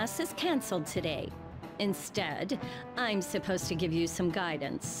 gym class is canceled today. Instead, I'm supposed to give you some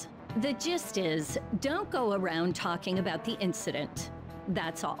guidance. The gist is, don't go around talking about the incident.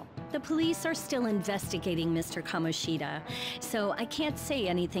 That's all. The police are still investigating Mr. Kamoshida, so I can't say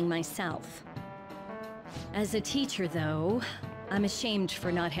anything myself. As a teacher, though, I'm ashamed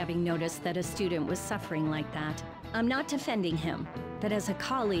for not having noticed that a student was suffering like that. I'm not defending him, but as a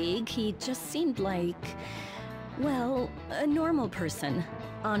colleague, he just seemed like, well, a normal person.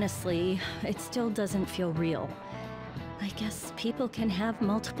 Honestly, it still doesn't feel real. I guess people can have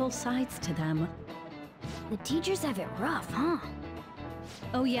multiple sides to them. The teachers have it rough, huh?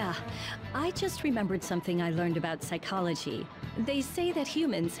 Oh yeah, I just remembered something I learned about psychology. They say that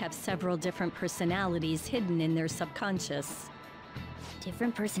humans have several different personalities hidden in their subconscious.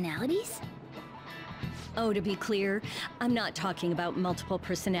 Different personalities? Oh, to be clear, I'm not talking about multiple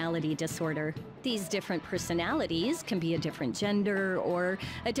personality disorder. These different personalities can be a different gender or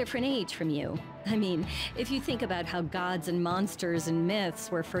a different age from you. I mean, if you think about how gods and monsters and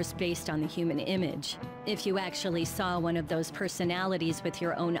myths were first based on the human image, if you actually saw one of those personalities with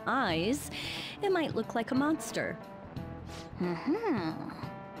your own eyes, it might look like a monster.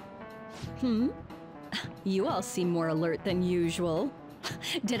 You all seem more alert than usual.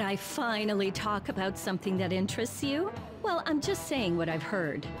 Did I finally talk about something that interests you? Well, I'm just saying what I've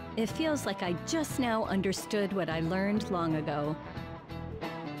heard. It feels like I just now understood what I learned long ago.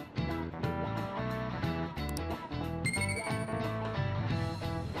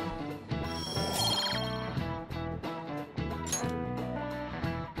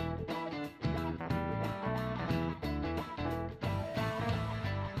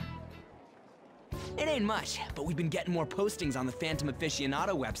 It ain't much, but we've been getting more postings on the Phantom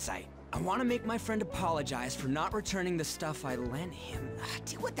Aficionado website. I want to make my friend apologize for not returning the stuff I lent him.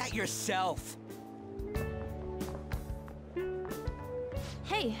 Deal with that yourself.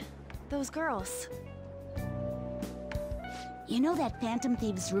 Hey, those girls. You know that Phantom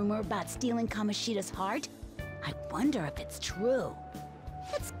Thieves rumor about stealing Kamoshida's heart? I wonder if it's true.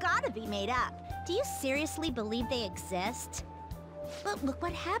 It's gotta be made up. Do you seriously believe they exist? But look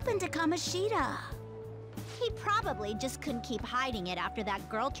what happened to Kamoshida. He probably just couldn't keep hiding it after that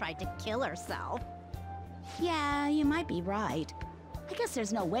girl tried to kill herself. Yeah, you might be right. I guess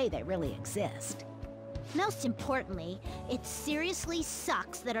there's no way they really exist. Most importantly, it seriously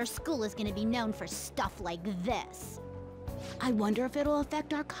sucks that our school is gonna be known for stuff like this. I wonder if it'll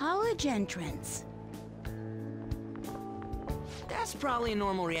affect our college entrance. That's probably a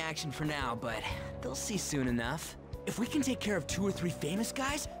normal reaction for now, but they'll see soon enough. If we can take care of 2 or 3 famous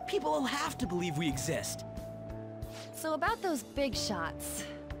guys, people will have to believe we exist. So about those big shots,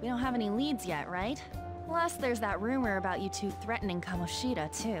 we don't have any leads yet, right? Plus, there's that rumor about you two threatening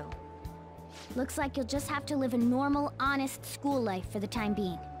Kamoshida, too. Looks like you'll just have to live a normal, honest school life for the time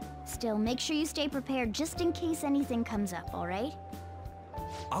being. Still, make sure you stay prepared just in case anything comes up, alright?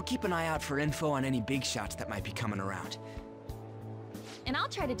 I'll keep an eye out for info on any big shots that might be coming around. And I'll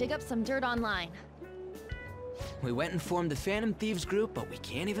try to dig up some dirt online. We went and formed the Phantom Thieves group, but we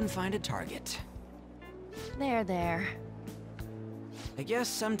can't even find a target. There. I guess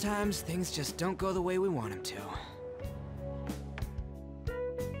sometimes things just don't go the way we want them to.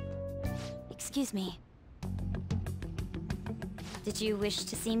 Excuse me. Did you wish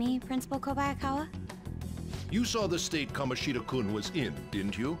to see me, Principal Kobayakawa? You saw the state Kamoshida-kun was in,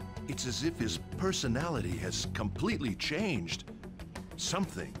 didn't you? It's as if his personality has completely changed.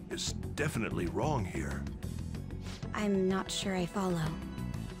 Something is definitely wrong here. I'm not sure I follow.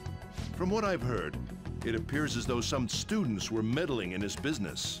 From what I've heard, it appears as though some students were meddling in his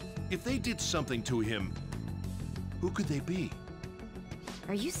business. If they did something to him, who could they be?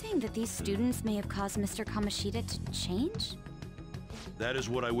 Are you saying that these students may have caused Mr. Kamoshida to change? That is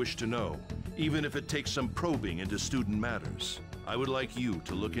what I wish to know, even if it takes some probing into student matters. I would like you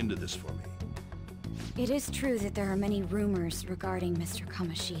to look into this for me. It is true that there are many rumors regarding Mr.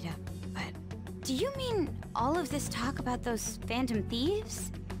 Kamoshida, but do you mean all of this talk about those Phantom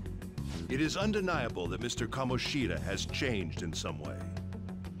Thieves? It is undeniable that Mr. Kamoshida has changed in some way.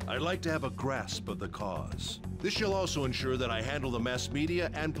 I'd like to have a grasp of the cause. This shall also ensure that I handle the mass media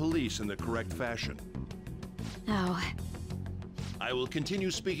and police in the correct fashion. Oh. I will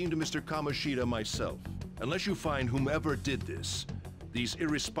continue speaking to Mr. Kamoshida myself. Unless you find whomever did this, these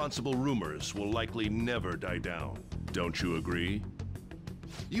irresponsible rumors will likely never die down. Don't you agree?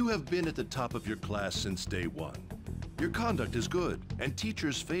 You have been at the top of your class since day one. Your conduct is good, and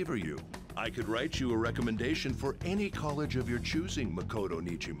teachers favor you. I could write you a recommendation for any college of your choosing, Makoto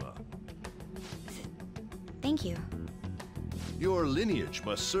Nijima. Thank you. Your lineage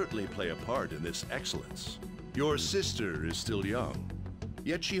must certainly play a part in this excellence. Your sister is still young,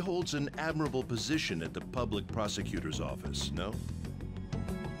 yet she holds an admirable position at the public prosecutor's office, no?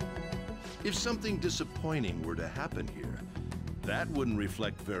 If something disappointing were to happen here, that wouldn't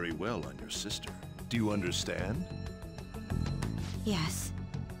reflect very well on your sister. Do you understand? Yes.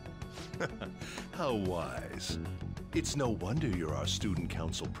 How wise. It's no wonder you're our student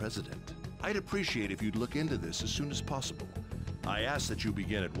council president. I'd appreciate if you'd look into this as soon as possible. I ask that you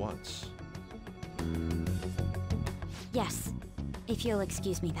begin at once. Yes. If you'll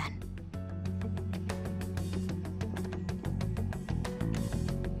excuse me then.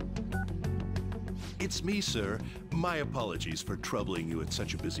 It's me, sir. My apologies for troubling you at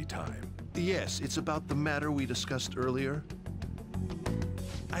such a busy time. Yes, it's about the matter we discussed earlier.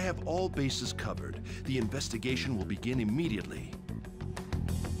 I have all bases covered. The investigation will begin immediately.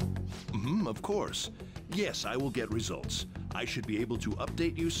 Of course. Yes, I will get results. I should be able to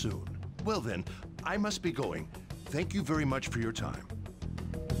update you soon. Well then, I must be going. Thank you very much for your time.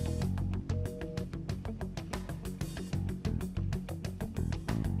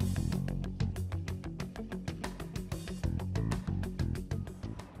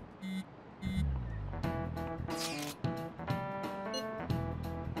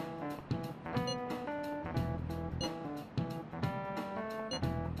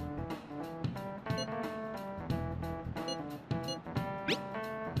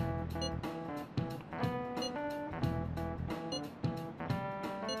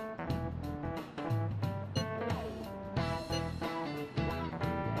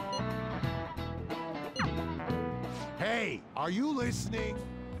 Hey, are you listening?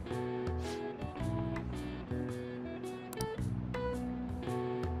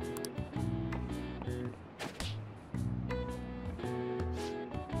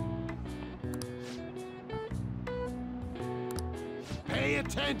 Pay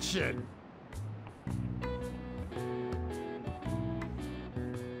attention!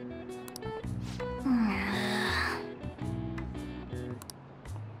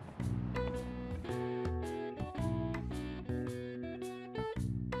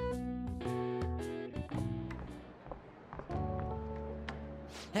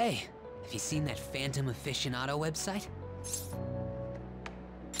 Hey, have you seen that Phantom Aficionado website?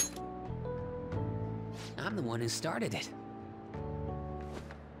 I'm the one who started it.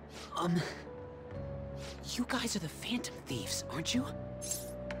 You guys are the Phantom Thieves, aren't you?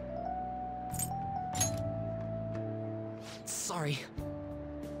 Sorry.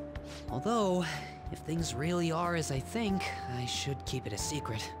 Although, if things really are as I think, I should keep it a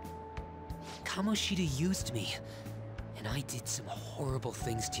secret. Kamoshida used me, and I did some horrible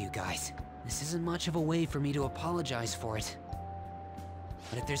things to you guys. This isn't much of a way for me to apologize for it.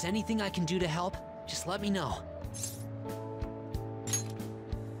 But if there's anything I can do to help, just let me know.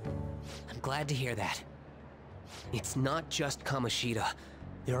 I'm glad to hear that. It's not just Kamoshida.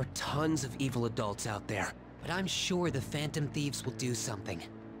 There are tons of evil adults out there. But I'm sure the Phantom Thieves will do something.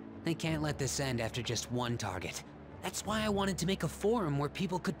 They can't let this end after just one target. That's why I wanted to make a forum where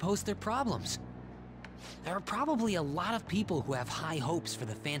people could post their problems. There are probably a lot of people who have high hopes for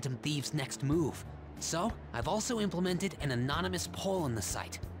the Phantom Thieves' next move. So, I've also implemented an anonymous poll on the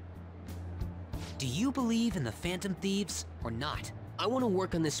site. Do you believe in the Phantom Thieves or not? I want to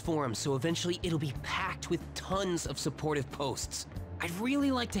work on this forum so eventually it'll be packed with tons of supportive posts. I'd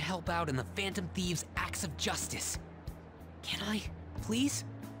really like to help out in the Phantom Thieves' acts of justice. Can I, please?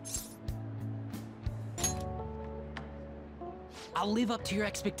 I'll live up to your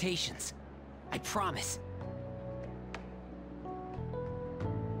expectations. I promise.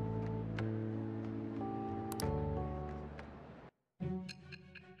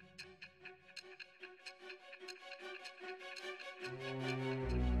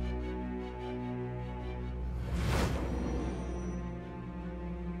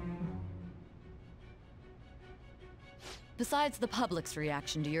 Besides the public's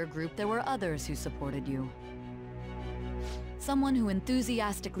reaction to your group, there were others who supported you. Someone who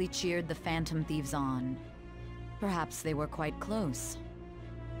enthusiastically cheered the Phantom Thieves on. Perhaps they were quite close.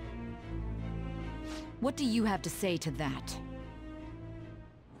 What do you have to say to that?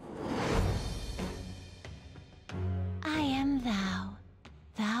 I am thou.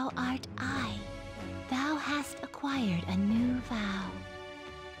 Thou art I. Thou hast acquired a new vow.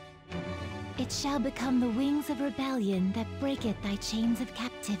 It shall become the wings of rebellion that breaketh thy chains of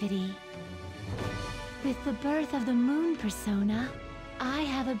captivity. With the birth of the moon persona, I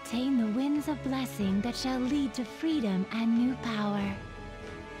have obtained the winds of blessing that shall lead to freedom and new power.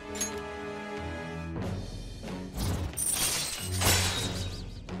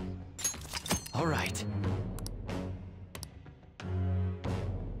 All right.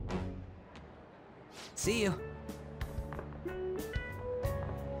 See you.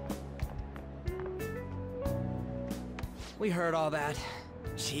 We heard all that.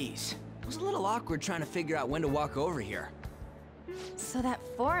 Jeez. It was a little awkward trying to figure out when to walk over here. So that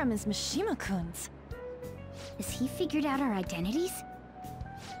forum is Mishima-kun's. Has he figured out our identities?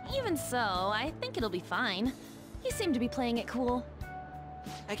 Even so, I think it'll be fine. He seemed to be playing it cool.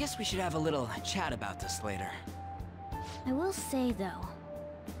 I guess we should have a little chat about this later. I will say, though,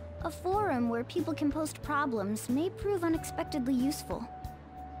 a forum where people can post problems may prove unexpectedly useful.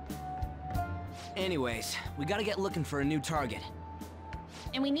 Anyways, we gotta get looking for a new target.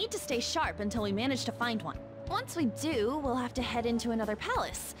 And we need to stay sharp until we manage to find one. Once we do, we'll have to head into another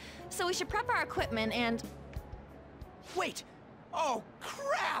palace. So we should prep our equipment and... Wait! Oh,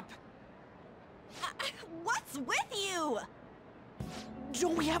 crap! What's with you?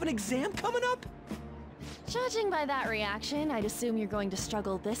 Don't we have an exam coming up? Judging by that reaction, I'd assume you're going to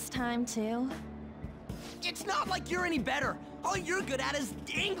struggle this time, too. It's not like you're any better. All you're good at is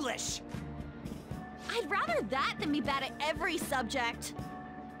English. I'd rather that than be bad at every subject.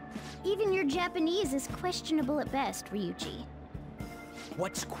 Even your Japanese is questionable at best, Ryuji.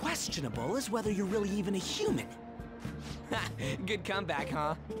 What's questionable is whether you're really even a human. Good comeback,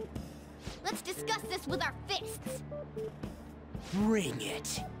 huh? Let's discuss this with our fists. Bring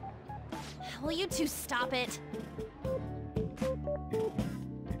it. Will you two stop it?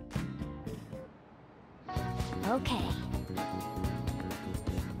 Okay.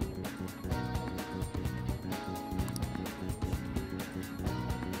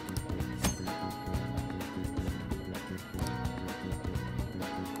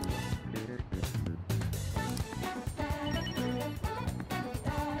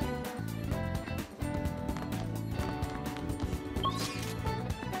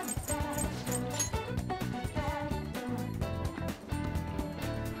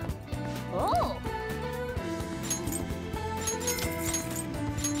 Oh!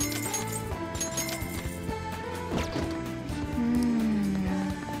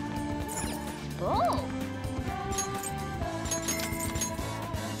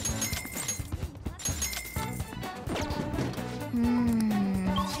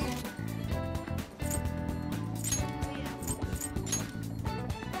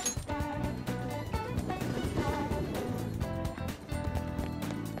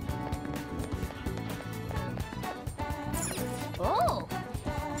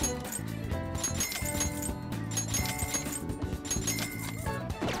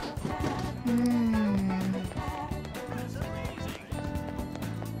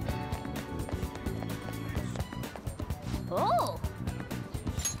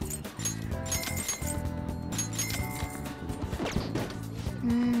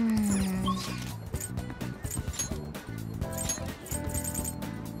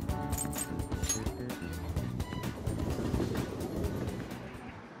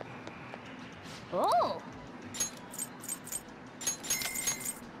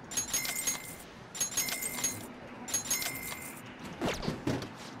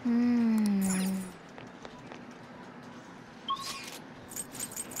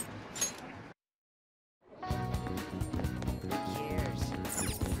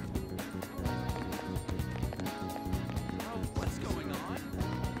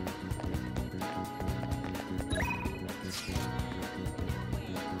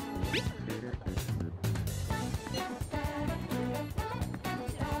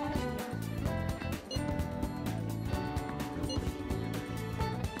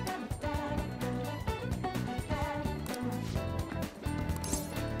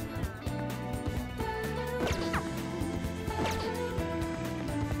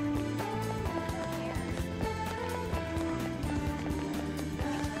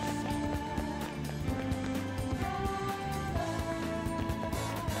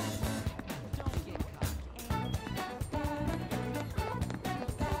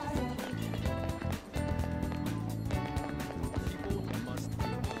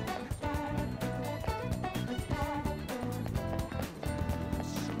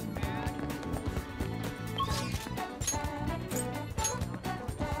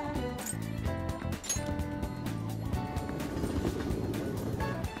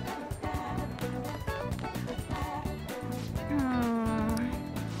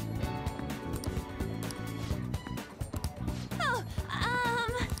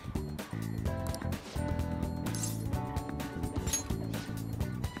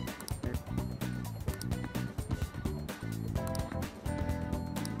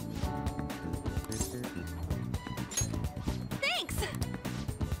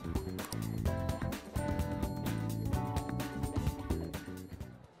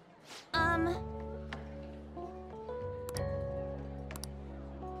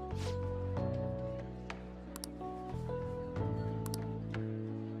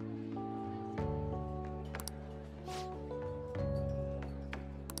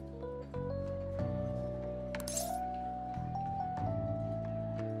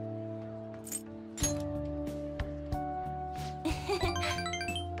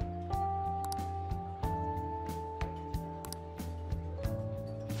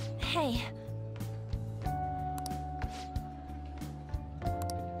 Hey.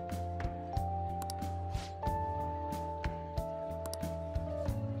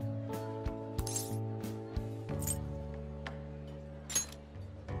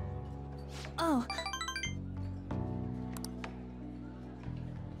 Oh.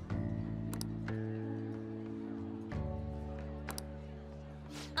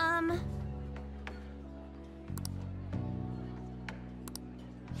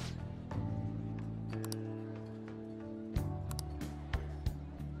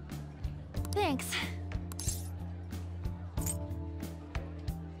 Thanks.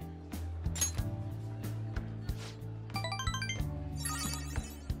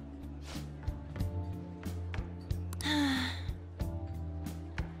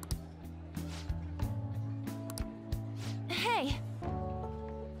 Hey.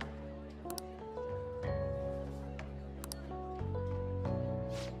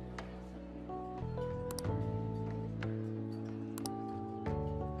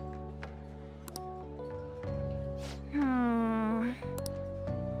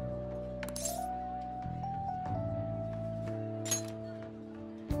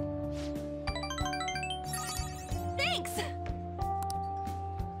 Thanks!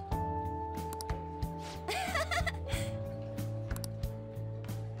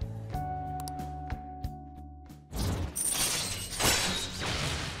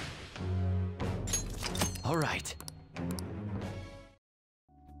 All right.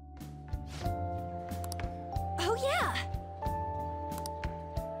 Oh yeah!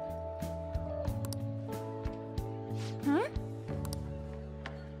 Hmm?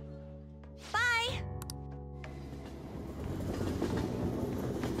 Bye!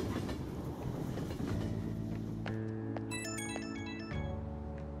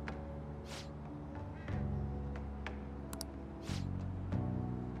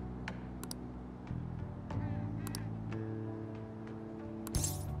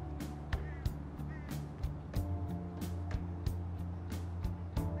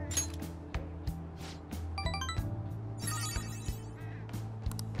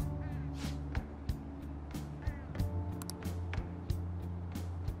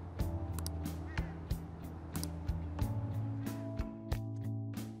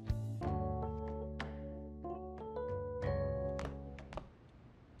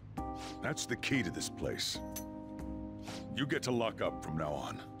 That's the key to this place. You get to lock up from now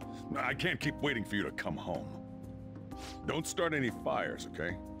on. I can't keep waiting for you to come home. Don't start any fires,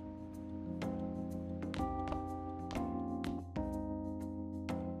 okay?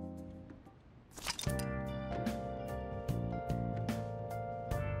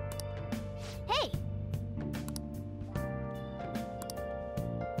 Hey!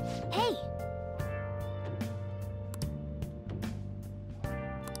 Hey!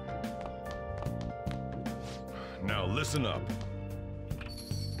 Now listen up.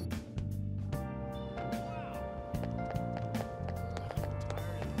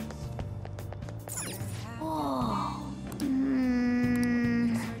 Oh.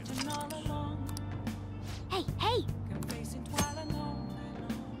 Hey, hey!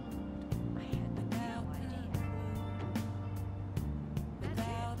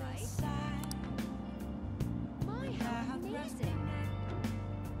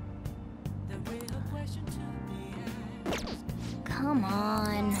 Come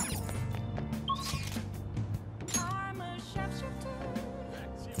on.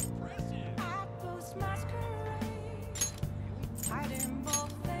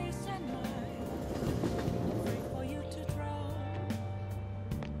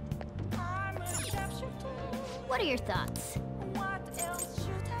 What are your thoughts?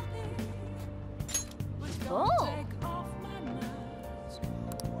 Oh!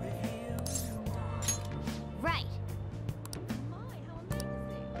 Right.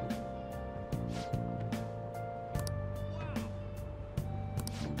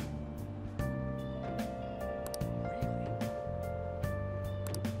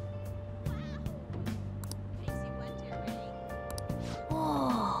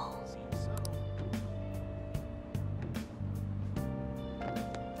 Whoa.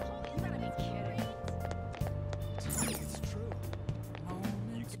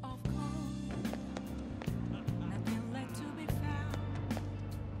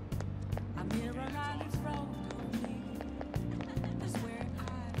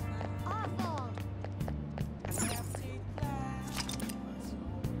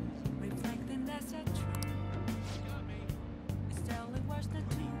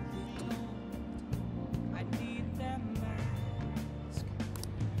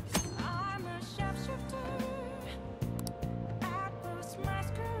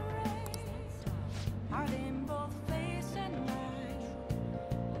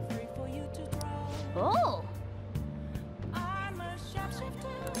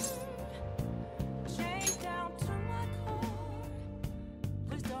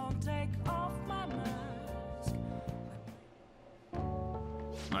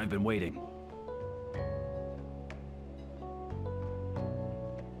 I've been waiting.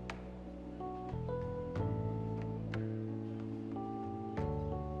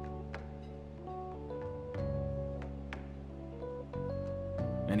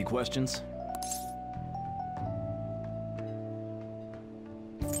 Any questions?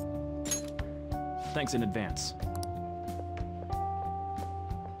 Thanks in advance.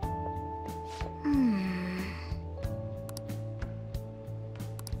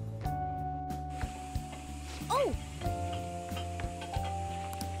 Oh!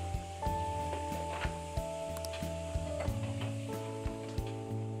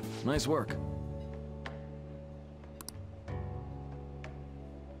 Nice work.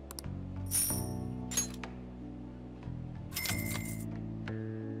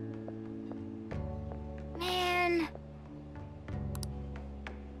 Man.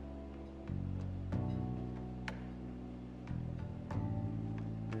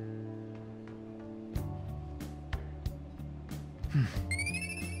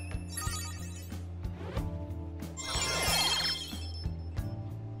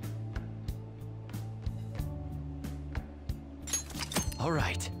 All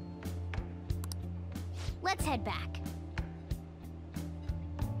right. Let's head back.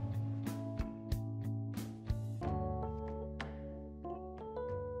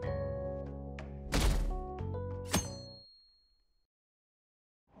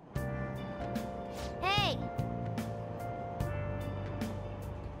 Hey!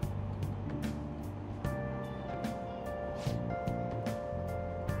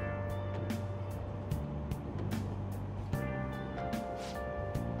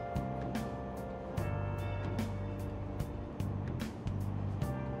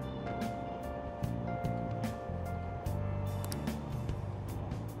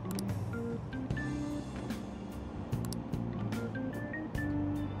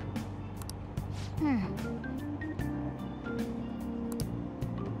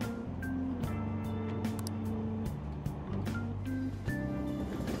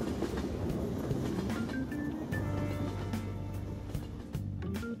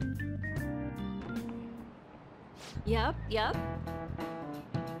 Yep.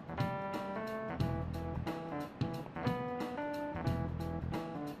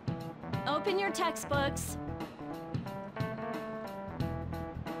 Open your textbooks.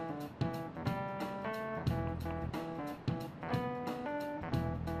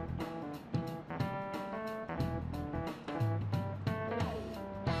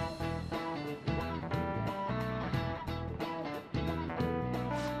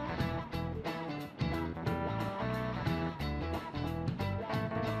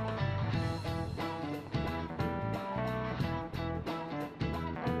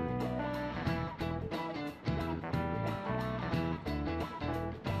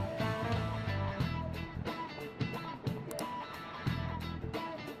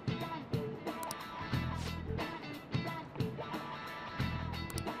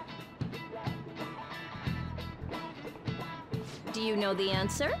 Do you know the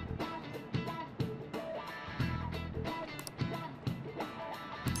answer?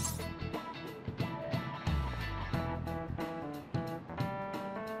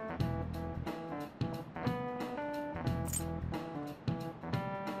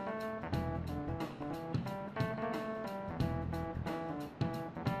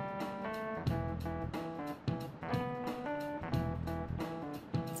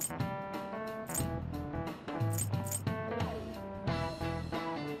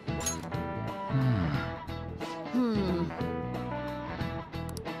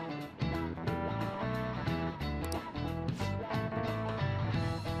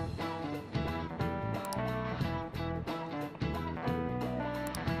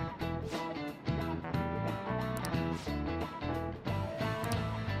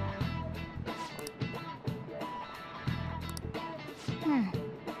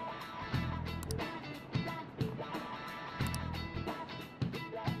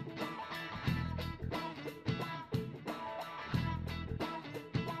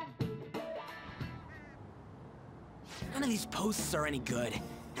 None of these posts are any good.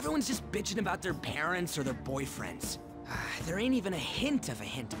 Everyone's just bitching about their parents or their boyfriends. There ain't even a hint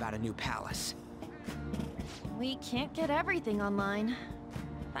about a new palace. We can't get everything online.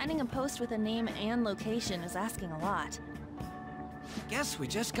 Finding a post with a name and location is asking a lot. Guess we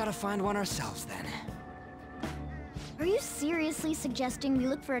just gotta find one ourselves then. Are you seriously suggesting we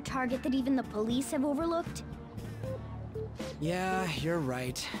look for a target that even the police have overlooked? Yeah, you're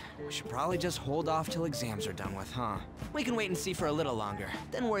right. We should probably just hold off till exams are done with, huh? We can wait and see for a little longer,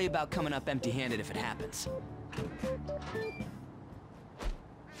 then worry about coming up empty-handed if it happens.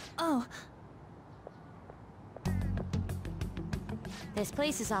 Oh. This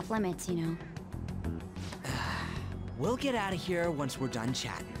place is off limits, you know. We'll get out of here once we're done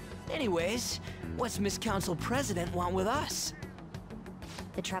chatting. Anyways, what's Miss Council President want with us?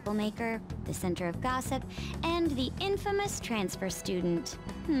 The troublemaker, the center of gossip, and the infamous transfer student.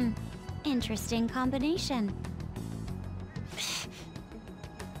 Interesting combination.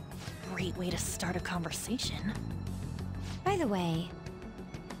 Great way to start a conversation. By the way,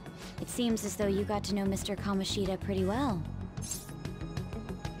 it seems as though you got to know Mr. Kamoshida pretty well.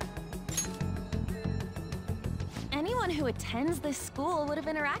 Anyone who attends this school would have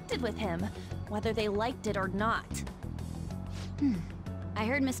interacted with him, whether they liked it or not. I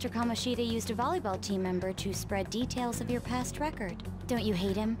heard Mr. Kamoshida used a volleyball team member to spread details of your past record. Don't you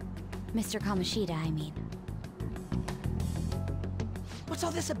hate him? Mr. Kamoshida, I mean. What's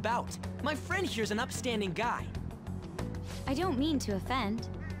all this about? My friend here's an upstanding guy. I don't mean to offend.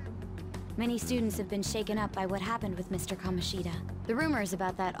 Many students have been shaken up by what happened with Mr. Kamoshida. The rumors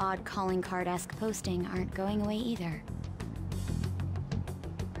about that odd calling card-esque posting aren't going away either.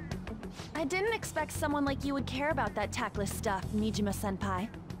 I didn't expect someone like you would care about that tactless stuff, Nijima-senpai. I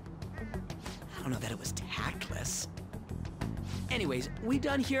don't know that it was tactless. Anyways, we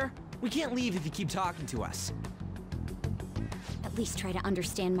done here? We can't leave if you keep talking to us. At least try to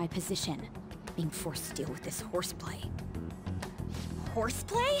understand my position. Being forced to deal with this horseplay.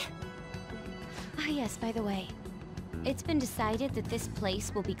 Horseplay? Ah yes, by the way. It's been decided that this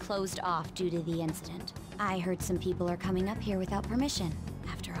place will be closed off due to the incident. I heard some people are coming up here without permission,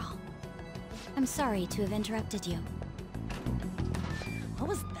 after all. I'm sorry to have interrupted you. What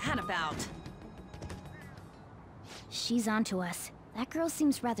was that about? She's onto us. That girl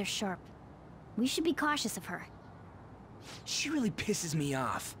seems rather sharp. We should be cautious of her. She really pisses me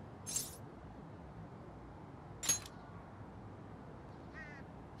off.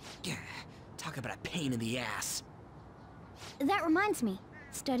 Talk about a pain in the ass. That reminds me.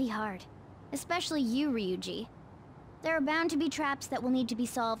 Study hard. Especially you, Ryuji. There are bound to be traps that will need to be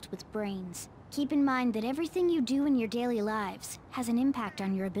solved with brains. Keep in mind that everything you do in your daily lives has an impact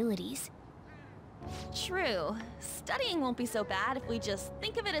on your abilities. True. Studying won't be so bad if we just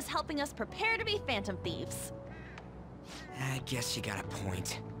think of it as helping us prepare to be phantom thieves. I guess you got a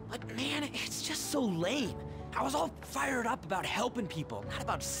point. But man, it's just so lame. I was all fired up about helping people, not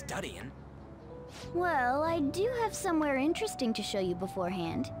about studying. Well, I do have somewhere interesting to show you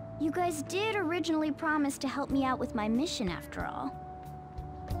beforehand. You guys did originally promise to help me out with my mission after all.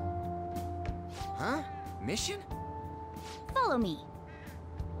 Huh? Mission? Follow me.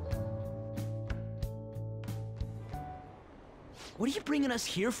 What are you bringing us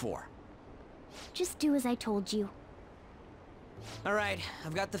here for? Just do as I told you. Alright,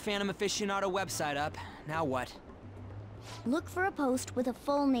 I've got the Phantom Aficionado website up. Now what? Look for a post with a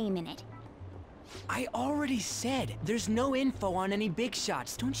full name in it. I already said there's no info on any big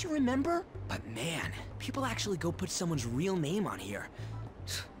shots, don't you remember? But man, people actually go put someone's real name on here.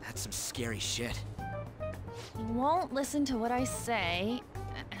 That's some scary shit. You won't listen to what I say.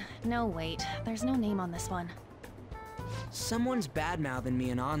 No, wait. There's no name on this one. Someone's bad-mouthing me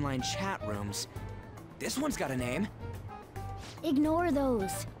in online chat rooms. This one's got a name. Ignore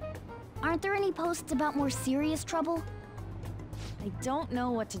those. Aren't there any posts about more serious trouble? I don't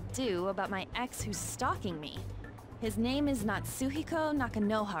know what to do about my ex who's stalking me. His name is Natsuhiko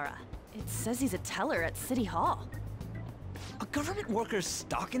Nakanohara. It says he's a teller at City Hall. A government worker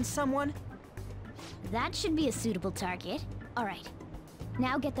stalking someone? That should be a suitable target. Alright.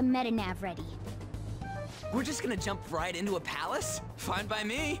 Now get the meta-nav ready. We're just gonna jump right into a palace? Fine by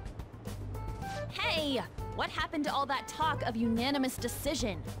me. Hey! What happened to all that talk of unanimous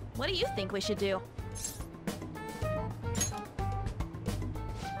decision? What do you think we should do?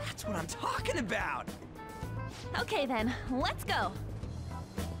 That's what I'm talking about! Okay then, let's go!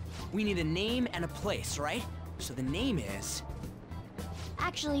 We need a name and a place, right? So the name is...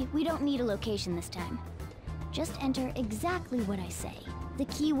 Actually, we don't need a location this time. Just enter exactly what I say. The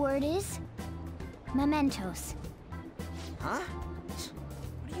keyword is... Mementos. Huh?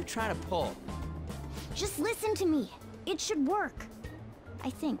 What are you trying to pull? Just listen to me. It should work. I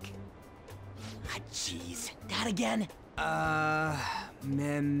think. Ah, jeez. That again?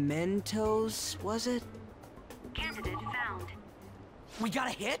 Mementos, was it? Candidate found. We got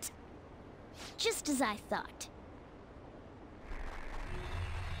a hit? Just as I thought.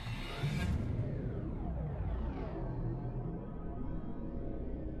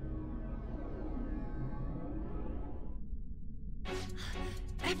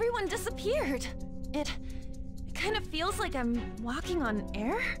 Everyone disappeared. It kind of feels like I'm walking on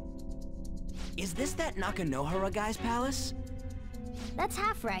air. Is this that Nakanohara guy's palace? That's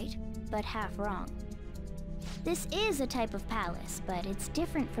half right, but half wrong. This is a type of palace, but it's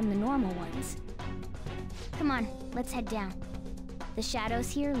different from the normal ones. Come on, let's head down. The shadows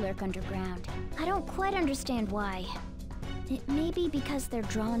here lurk underground. I don't quite understand why. It may be because they're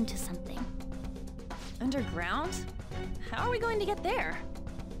drawn to something. Underground? How are we going to get there?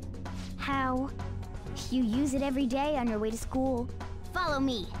 How? You use it every day on your way to school. Follow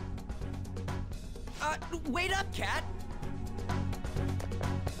me. Wait up, Cat!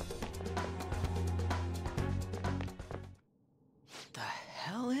 The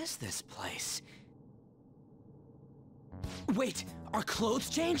hell is this place? Wait, our clothes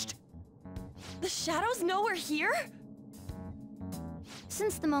changed? The shadows know we're here?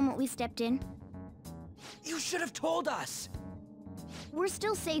 Since the moment we stepped in. You should have told us! We're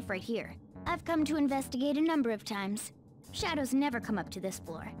still safe right here. I've come to investigate a number of times. Shadows never come up to this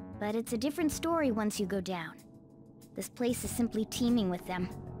floor, but it's a different story once you go down. This place is simply teeming with them.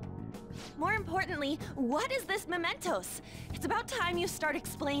 More importantly, what is this Mementos? It's about time you start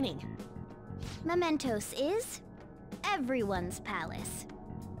explaining. Mementos is everyone's palace.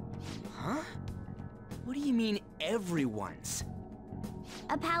 Huh? What do you mean, everyone's?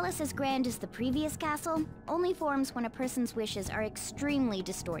 A palace as grand as the previous castle only forms when a person's wishes are extremely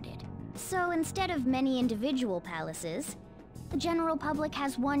distorted. So instead of many individual palaces, the general public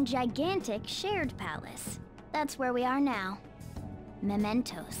has one gigantic shared palace. That's where we are now.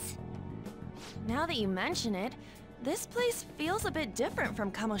 Mementos. Now that you mention it, this place feels a bit different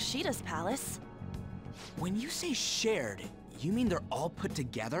from Kamoshida's palace. When you say shared, you mean they're all put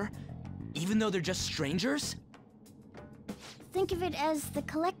together? Even though they're just strangers? Think of it as the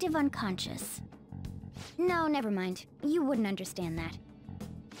collective unconscious. No, never mind. You wouldn't understand that.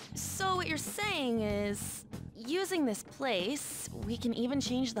 So what you're saying is, using this place, we can even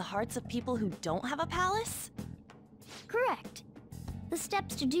change the hearts of people who don't have a palace? Correct. The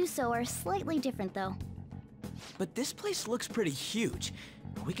steps to do so are slightly different, though. But this place looks pretty huge.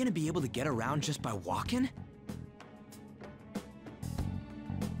 Are we gonna be able to get around just by walking?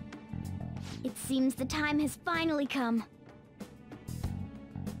 It seems the time has finally come.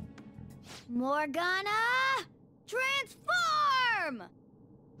 Morgana! Transform!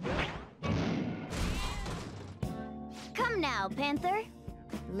 Come now, Panther.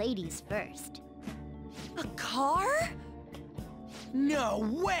 Ladies first. A car? No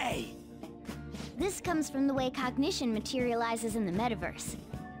way! This comes from the way cognition materializes in the metaverse.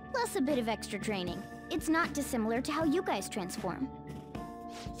 Plus a bit of extra training. It's not dissimilar to how you guys transform.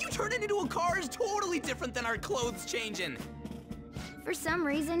 You turning into a car is totally different than our clothes changing! For some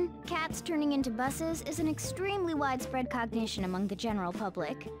reason, cats turning into buses is an extremely widespread cognition among the general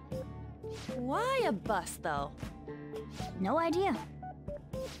public. Why a bus, though? No idea.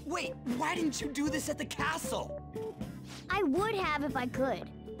 Wait, why didn't you do this at the castle? I would have if I could,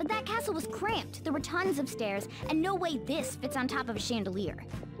 but that castle was cramped. There were tons of stairs, and no way this fits on top of a chandelier.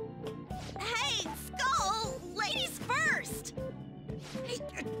 Hey, Skull! Ladies first! Hey,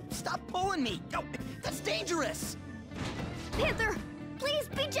 stop pulling me! Oh, that's dangerous! Panther, please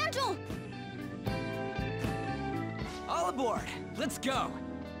be gentle! All aboard! Let's go!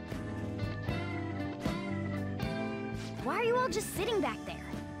 Why are you all just sitting back there?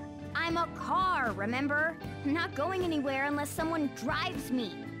 I'm a car, remember? I'm not going anywhere unless someone drives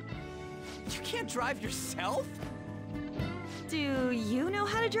me. You can't drive yourself? Do you know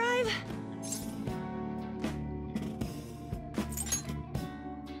how to drive?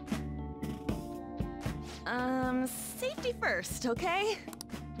 Safety first, okay?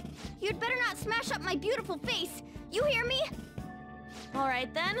 You'd better not smash up my beautiful face. You hear me? All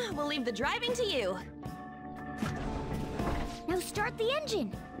right then, we'll leave the driving to you. Now start the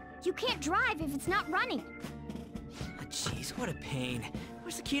engine. You can't drive if it's not running. Oh, jeez, what a pain.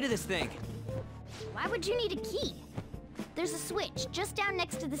 Where's the key to this thing? Why would you need a key? There's a switch just down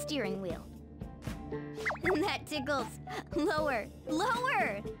next to the steering wheel. That tickles. Lower,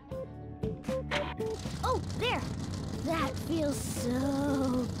 lower! Oh, there! That feels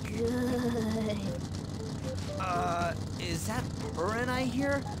so good. Is that purring I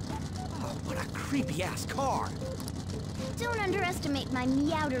hear? Oh, what a creepy-ass car. Don't underestimate my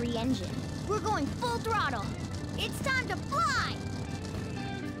meowdery engine. We're going full throttle. It's time to fly!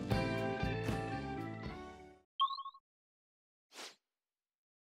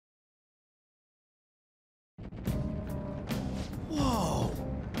 Whoa!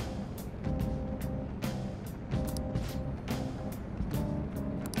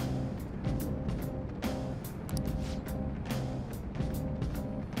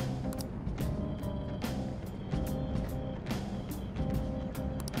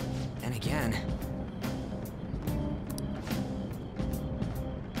 And again.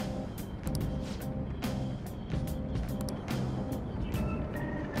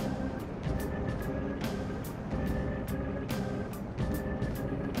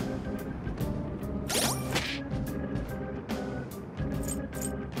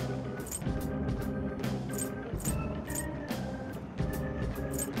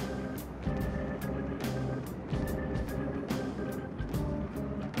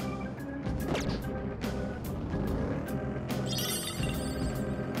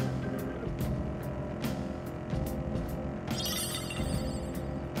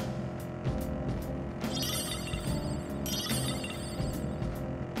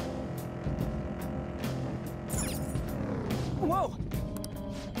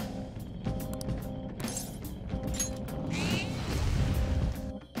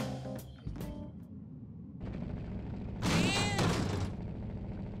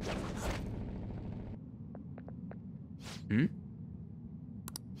 Hmm?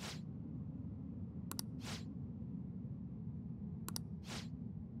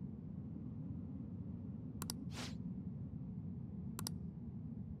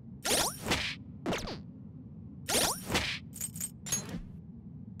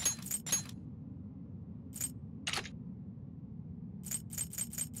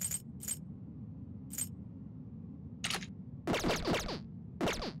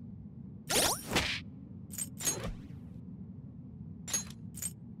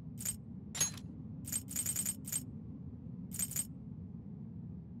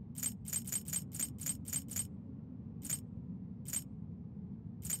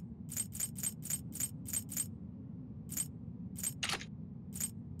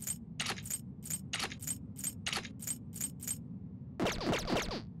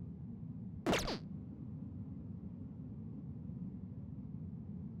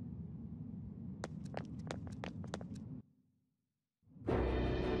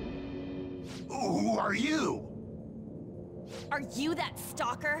 Who are you? Are you that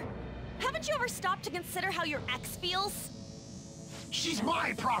stalker? Haven't you ever stopped to consider how your ex feels? She's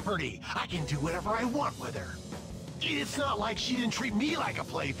my property. I can do whatever I want with her. It's not like she didn't treat me like a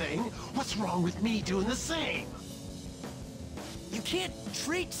plaything. What's wrong with me doing the same? You can't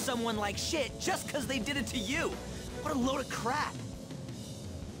treat someone like shit just because they did it to you. What a load of crap.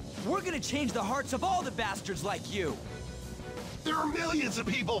 We're gonna change the hearts of all the bastards like you. There are millions of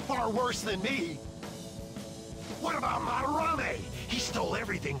people far worse than me. What about Madarame? He stole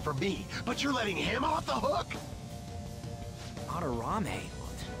everything from me, but you're letting him off the hook? Madarame?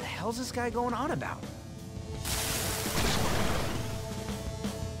 What the hell's this guy going on about?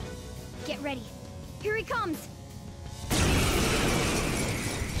 Get ready. Here he comes.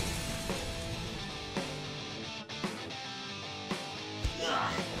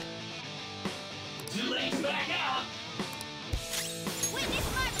 Too late to back out. Witness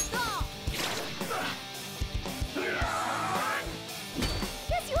my resolve.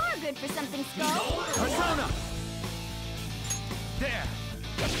 Guess you are good for something, Skull. Persona! There!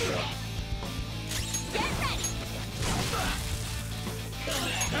 Get ready!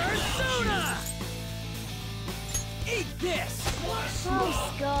 Persona! Eat this!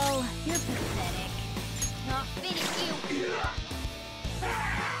 Oh, Skull, you're pathetic. Not finish you.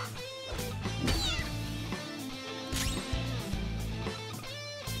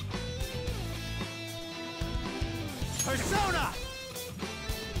 Persona!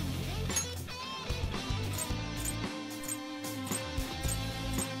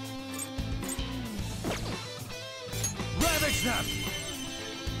 Ravage them!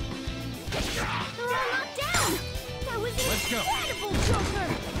 They're all knocked down! That was Let's go. incredible, Joker!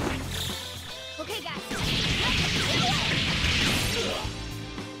 Okay, guys, let's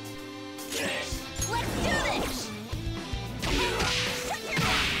do it! Let's do this! Shut your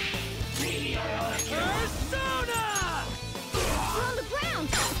mouth! Persona! We're on the ground!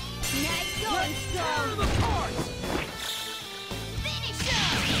 Nice going, Skull! Tear them apart! Finish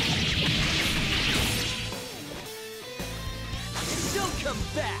him! Don't come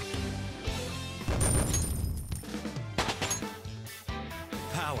back!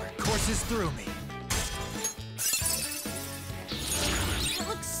 Power courses through me. It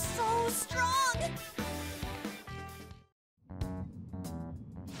looks so strong!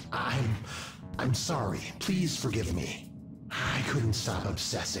 I'm sorry. Please forgive me. I couldn't stop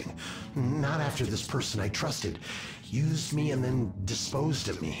obsessing. Not after this person I trusted used me and then disposed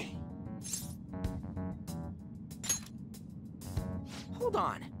of me. Hold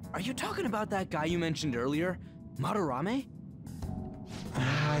on. Are you talking about that guy you mentioned earlier? Madarame?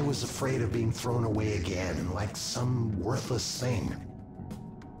 I was afraid of being thrown away again, like some worthless thing.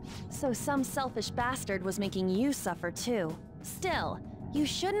 So some selfish bastard was making you suffer too. Still, you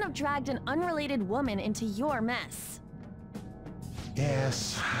shouldn't have dragged an unrelated woman into your mess.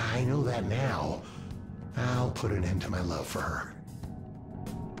 Yes, I know that now. I'll put an end to my love for her.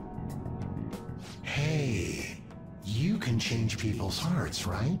 Hey, you can change people's hearts,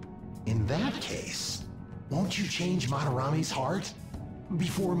 right? In that case, won't you change Madarame's heart?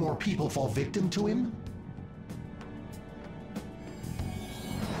 Before more people fall victim to him?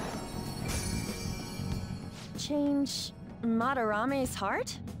 Change Madarame's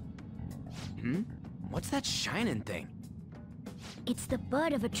heart? Hmm? What's that shining thing? It's the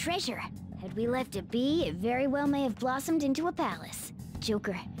bud of a treasure. Had we left it be, it very well may have blossomed into a palace.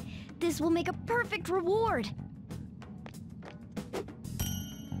 Joker, this will make a perfect reward.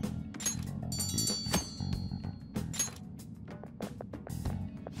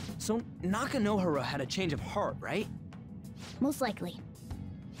 So, Nakanohara had a change of heart, right? Most likely.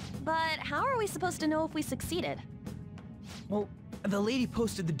 But how are we supposed to know if we succeeded? Well, the lady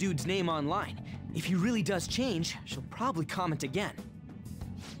posted the dude's name online. If he really does change, she'll probably comment again.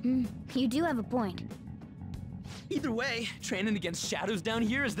 You do have a point. Either way, training against shadows down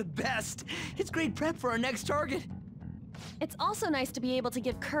here is the best. It's great prep for our next target. It's also nice to be able to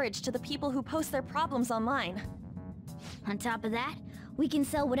give courage to the people who post their problems online. On top of that, we can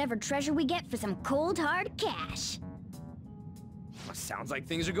sell whatever treasure we get for some cold, hard cash. Well, sounds like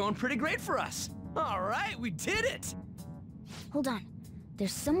things are going pretty great for us. All right, we did it! Hold on.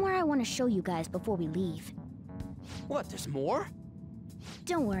 There's somewhere I want to show you guys before we leave. What, there's more?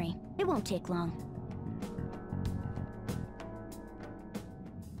 Don't worry, it won't take long.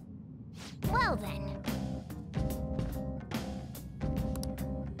 Well then.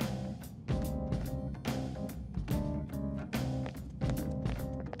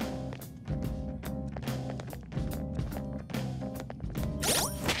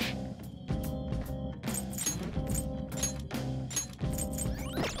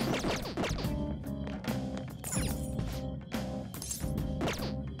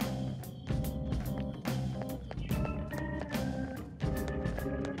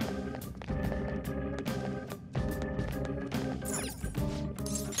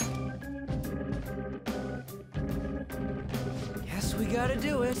 Guess we gotta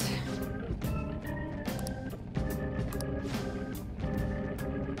do it.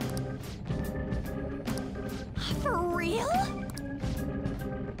 For real?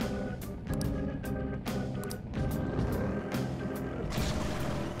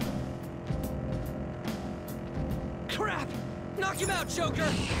 Crap! Knock him out, Joker!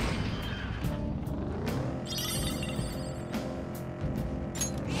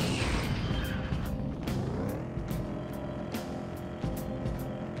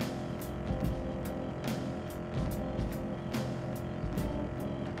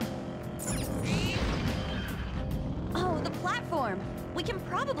 Oh, the platform! We can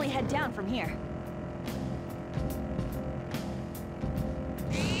probably head down from here.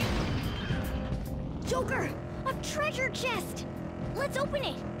 Joker! A treasure chest! Let's open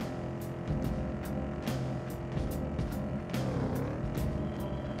it!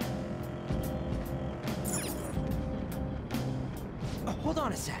 Hold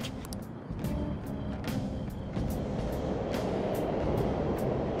on a sec.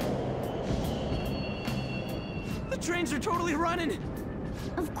 The trains are totally running!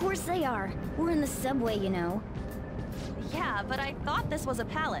 Of course they are. We're in the subway, you know. Yeah, but I thought this was a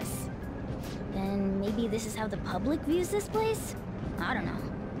palace. Then maybe this is how the public views this place? I don't know.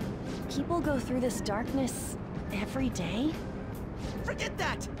 People go through this darkness every day? Forget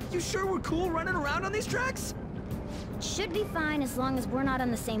that! You sure we're cool running around on these tracks? Should be fine as long as we're not on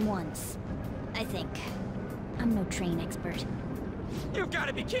the same ones. I think. I'm no train expert. You've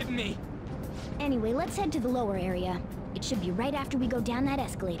gotta be kidding me! Anyway, let's head to the lower area. It should be right after we go down that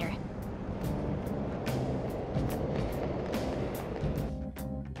escalator.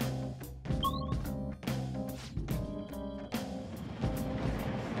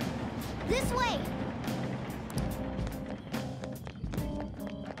 This way!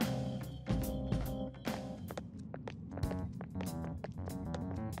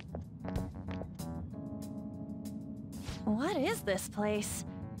 What is this place?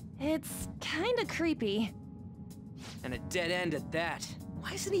 It's kinda creepy. And a dead end at that.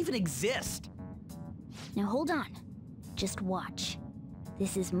 Why does it even exist? Now hold on. Just watch.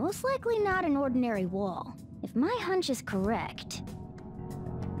 This is most likely not an ordinary wall. If my hunch is correct...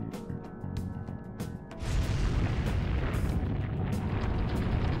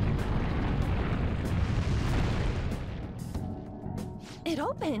 It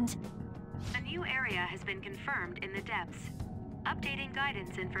opened! A new area has been confirmed in the depths. Updating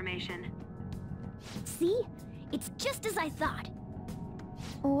guidance information. See? It's just as I thought.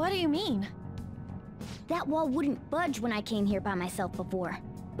 What do you mean? That wall wouldn't budge when I came here by myself before.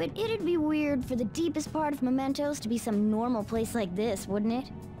 But it'd be weird for the deepest part of Mementos to be some normal place like this, wouldn't it?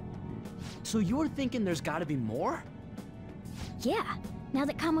 So you're thinking there's gotta be more? Yeah. Now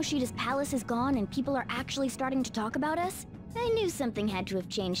that Kamoshida's palace is gone and people are actually starting to talk about us, I knew something had to have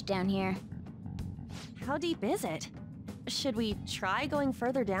changed down here. How deep is it? Should we try going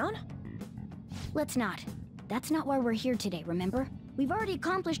further down? Let's not. That's not why we're here today, remember? We've already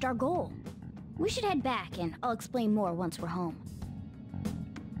accomplished our goal. We should head back, and I'll explain more once we're home.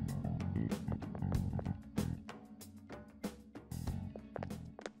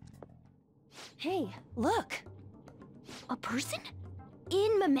 Hey, look! A person?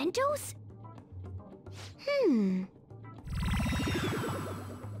 In Mementos?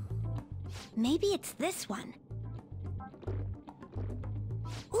 Maybe it's this one.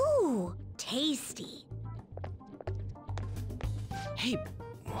 Ooh, tasty. Hey,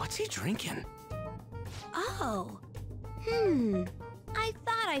 what's he drinking? Oh. I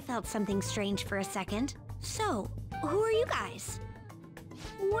thought I felt something strange for a second. So, who are you guys?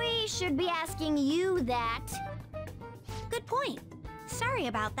 We should be asking you that. Good point. Sorry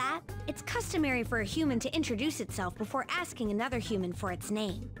about that. It's customary for a human to introduce itself before asking another human for its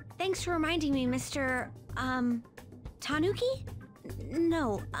name. Thanks for reminding me, Mr. Tanuki?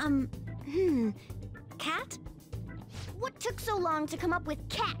 No, Cat? What took so long to come up with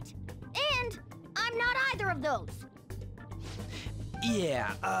cat? And I'm not either of those.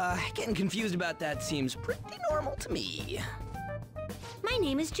 Yeah, getting confused about that seems pretty normal to me. My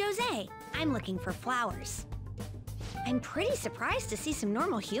name is Jose. I'm looking for flowers. I'm pretty surprised to see some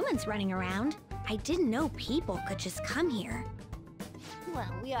normal humans running around. I didn't know people could just come here.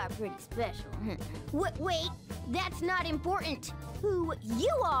 Well, we are pretty special. Wait, that's not important. Who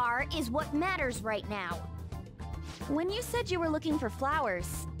you are is what matters right now. When you said you were looking for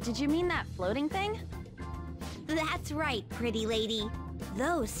flowers, did you mean that floating thing? That's right, pretty lady.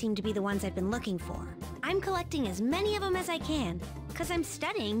 Those seem to be the ones I've been looking for. I'm collecting as many of them as I can, because I'm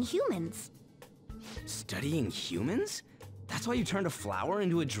studying humans. Studying humans? That's why you turned a flower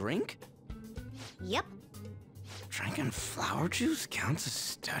into a drink? Yep. Drinking flower juice counts as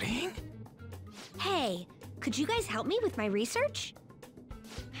studying? Hey, could you guys help me with my research?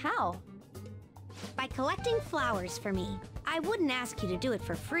 How? By collecting flowers for me. I wouldn't ask you to do it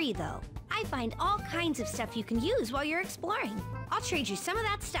for free, though. I find all kinds of stuff you can use while you're exploring. I'll trade you some of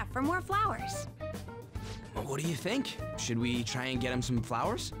that stuff for more flowers. Well, what do you think? Should we try and get him some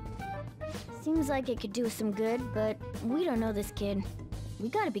flowers? Seems like it could do us some good, but we don't know this kid. We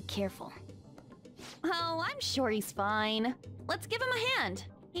gotta be careful. Oh, I'm sure he's fine. Let's give him a hand.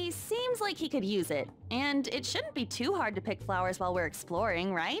 He seems like he could use it, and it shouldn't be too hard to pick flowers while we're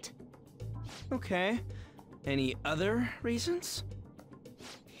exploring, right? Okay. Any other reasons?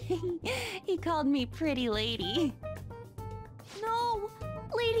 He called me pretty lady. No!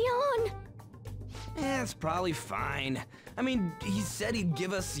 Lady on! It's probably fine. I mean, he said he'd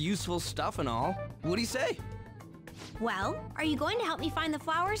give us useful stuff and all. What'd he say? Well, are you going to help me find the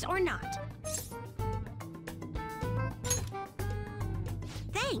flowers or not?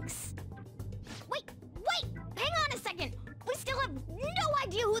 Thanks. Wait! Hang on a second! We still have no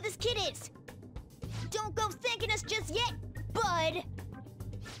idea who this kid is! Don't go thanking us just yet, bud!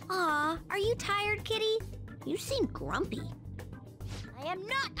 Aw, are you tired, kitty? You seem grumpy. I am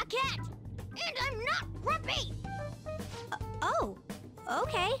not a cat! And I'm not grumpy! Oh,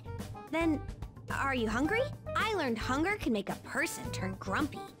 okay. Then, are you hungry? I learned hunger can make a person turn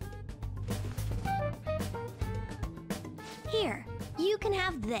grumpy. Here, you can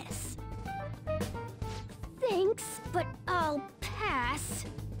have this. Thanks, but I'll pass.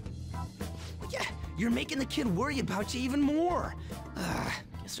 Yeah, you're making the kid worry about you even more.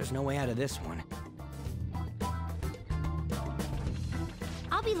 Guess there's no way out of this one.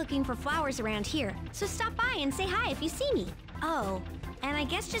 I'll be looking for flowers around here, so stop by and say hi if you see me. Oh, and I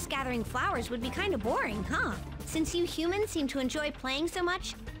guess just gathering flowers would be kind of boring, huh? Since you humans seem to enjoy playing so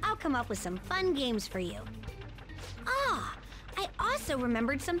much, I'll come up with some fun games for you. Ah, I also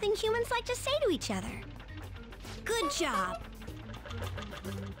remembered something humans like to say to each other. Good job.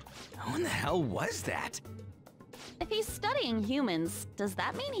 Who in the hell was that? If he's studying humans, does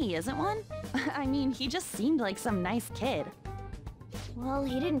that mean he isn't one? I mean, he just seemed like some nice kid. Well,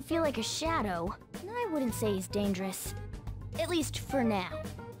 he didn't feel like a shadow. I wouldn't say he's dangerous. At least for now.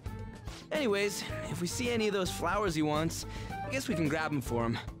 Anyways, if we see any of those flowers he wants, I guess we can grab them for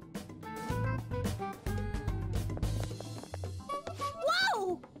him.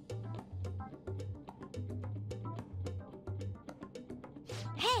 Whoa!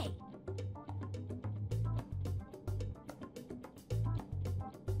 Hey!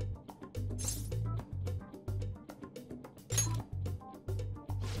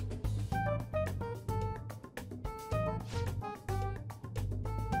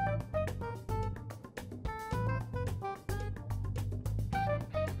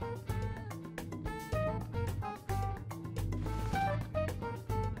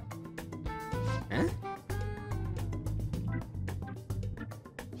 Huh?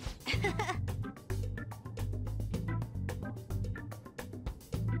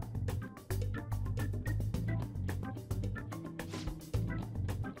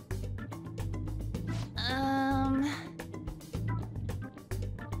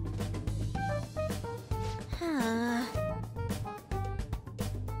 Huh.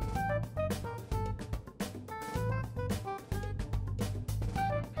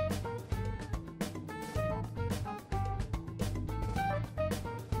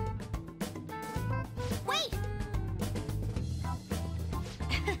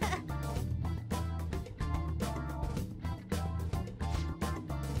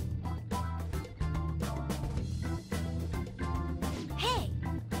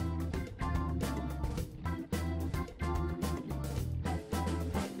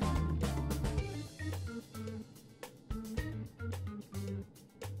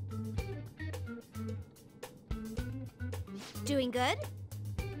 Doing good?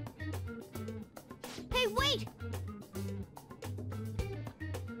 Hey, wait!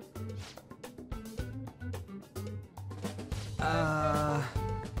 Oh,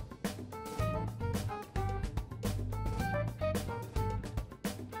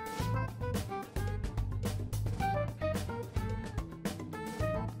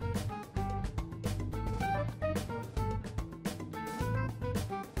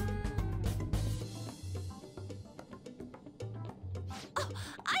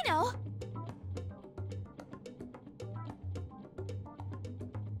 I know!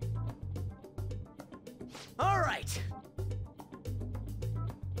 All right.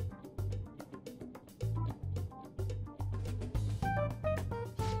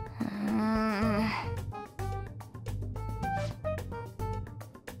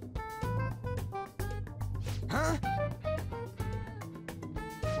 Huh?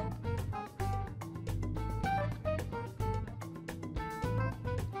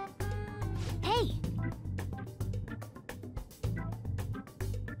 Hey!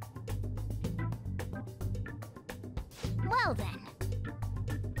 Well then.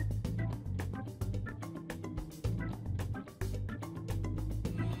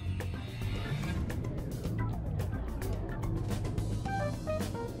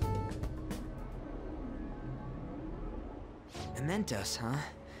 Mementos, huh?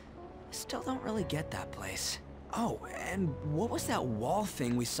 Still don't really get that place. Oh, and what was that wall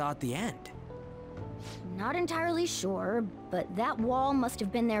thing we saw at the end? Not entirely sure, but that wall must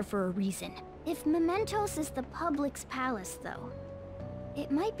have been there for a reason. If Mementos is the public's palace, though,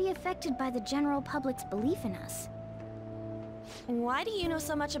 it might be affected by the general public's belief in us. Why do you know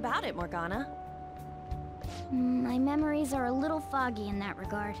so much about it, Morgana? My memories are a little foggy in that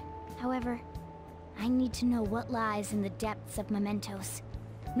regard. However, I need to know what lies in the depths of Mementos,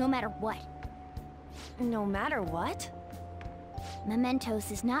 no matter what. No matter what? Mementos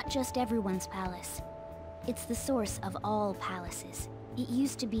is not just everyone's palace. It's the source of all palaces. It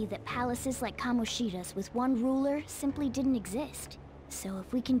used to be that palaces like Kamoshida's with one ruler simply didn't exist. So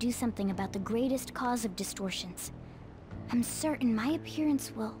if we can do something about the greatest cause of distortions, I'm certain my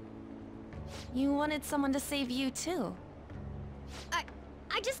appearance will... You wanted someone to save you too.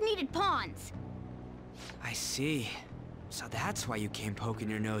 I just needed pawns. I see. So that's why you came poking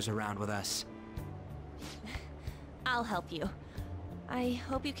your nose around with us. I'll help you. I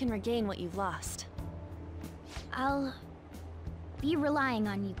hope you can regain what you've lost. I'll be relying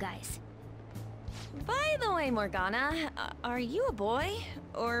on you guys. By the way, Morgana, are you a boy?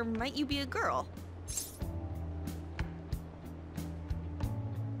 Or might you be a girl?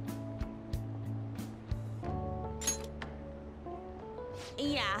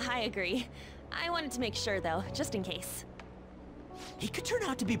 Yeah, I agree. I wanted to make sure though, just in case. He could turn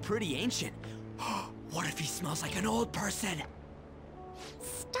out to be pretty ancient. What if he smells like an old person?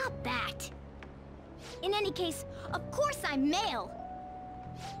 Stop that! In any case, of course I'm male!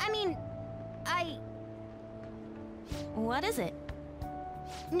 I mean, What is it?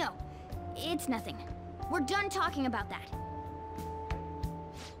 No, it's nothing. We're done talking about that.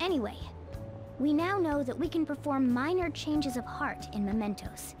 Anyway, we now know that we can perform minor changes of heart in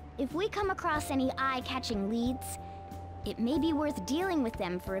Mementos. If we come across any eye-catching leads, it may be worth dealing with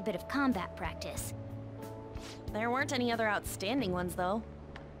them for a bit of combat practice. There weren't any other outstanding ones, though.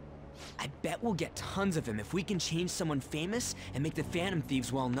 I bet we'll get tons of them if we can change someone famous and make the Phantom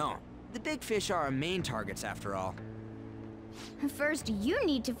Thieves well known. The big fish are our main targets, after all. First, you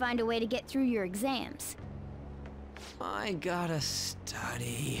need to find a way to get through your exams. I gotta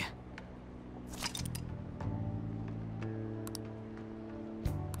study.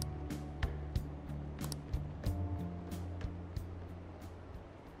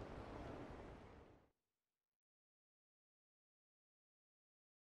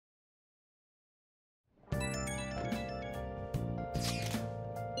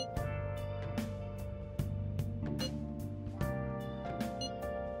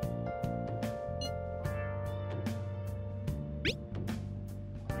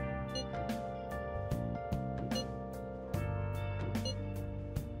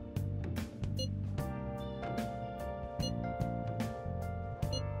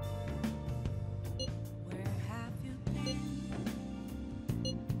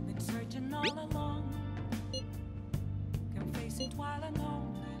 all along, can face it while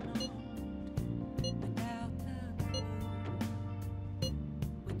alone and on, without the clue,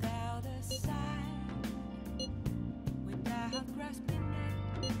 without a sign, without grasping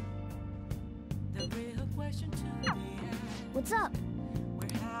it. The real question to be asked: what's up? Where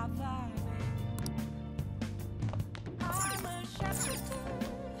have I been? I'm a shepherd,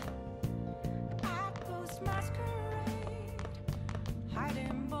 I post masquerade.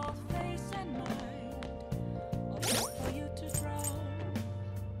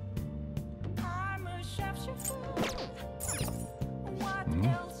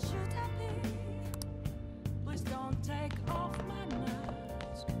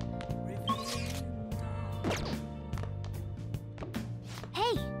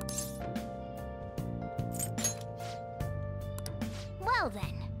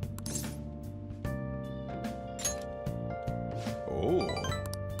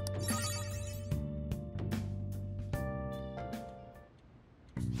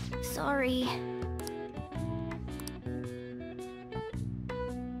 Sorry.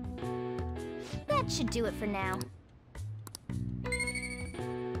 That should do it for now.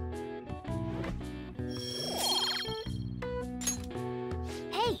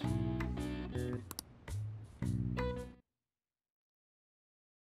 Hey!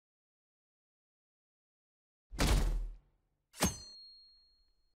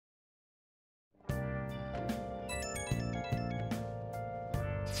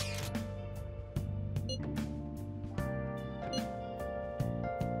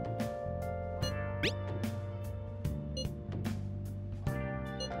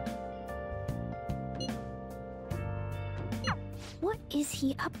 What is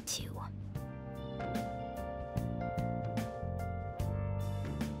he up to?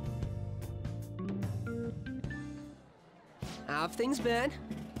 How have things been?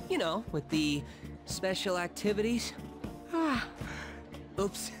 You know, with the special activities?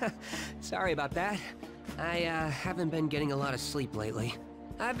 Oops. Sorry about that. I haven't been getting a lot of sleep lately.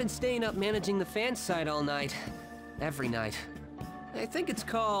 I've been staying up managing the fan site all night. Every night. I think it's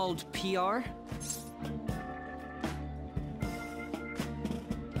called PR.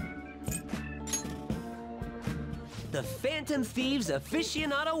 The Phantom Thieves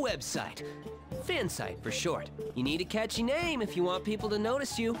Aficionado website. Fan site for short. You need a catchy name if you want people to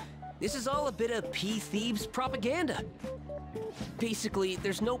notice you. This is all a bit of P-Thieves propaganda. Basically,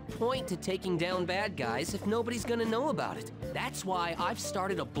 there's no point to taking down bad guys if nobody's gonna know about it. That's why I've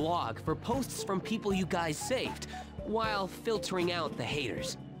started a blog for posts from people you guys saved, while filtering out the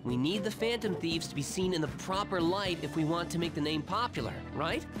haters. We need the Phantom Thieves to be seen in the proper light if we want to make the name popular,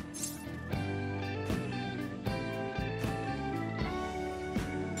 right?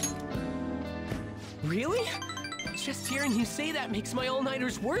 Really? Just hearing you say that makes my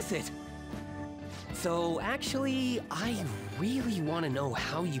all-nighters worth it. So actually, I really want to know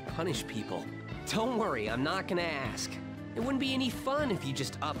how you punish people. Don't worry, I'm not gonna ask. It wouldn't be any fun if you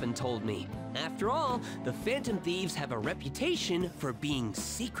just up and told me. After all, the Phantom Thieves have a reputation for being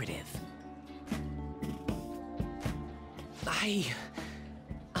secretive. I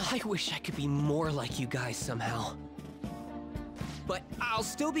wish I could be more like you guys somehow. But I'll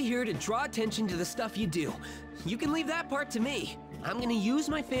still be here to draw attention to the stuff you do. You can leave that part to me. I'm gonna use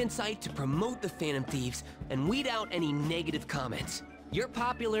my fan site to promote the Phantom Thieves and weed out any negative comments. Your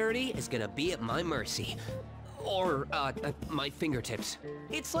popularity is gonna be at my mercy. Or, at my fingertips.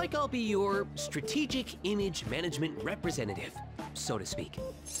 It's like I'll be your strategic image management representative, so to speak.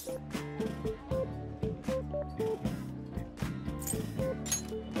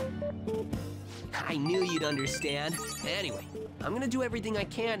 I knew you'd understand. Anyway, I'm gonna do everything I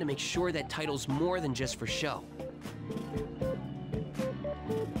can to make sure that title's more than just for show.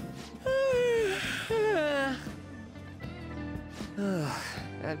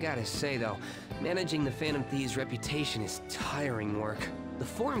 I've gotta say though, managing the Phantom Thieves' reputation is tiring work. The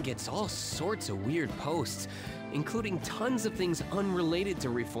forum gets all sorts of weird posts, including tons of things unrelated to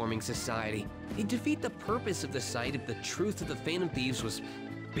reforming society. It'd defeat the purpose of the site if the truth of the Phantom Thieves was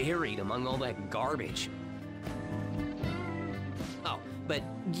buried among all that garbage. Oh, but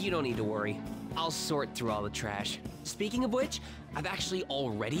you don't need to worry. I'll sort through all the trash. Speaking of which, I've actually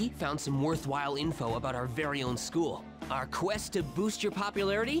already found some worthwhile info about our very own school. Our quest to boost your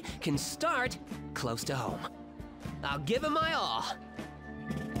popularity can start close to home. I'll give it my all.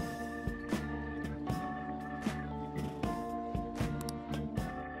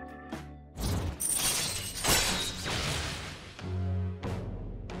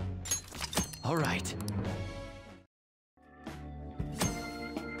 All right.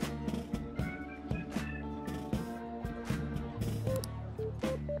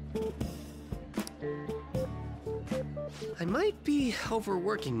 I might be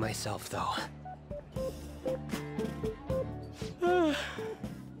overworking myself, though.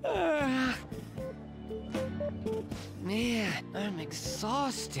 Man, I'm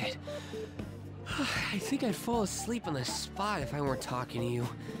exhausted. I think I'd fall asleep on the spot if I weren't talking to you.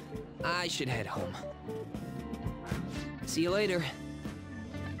 I should head home. See you later.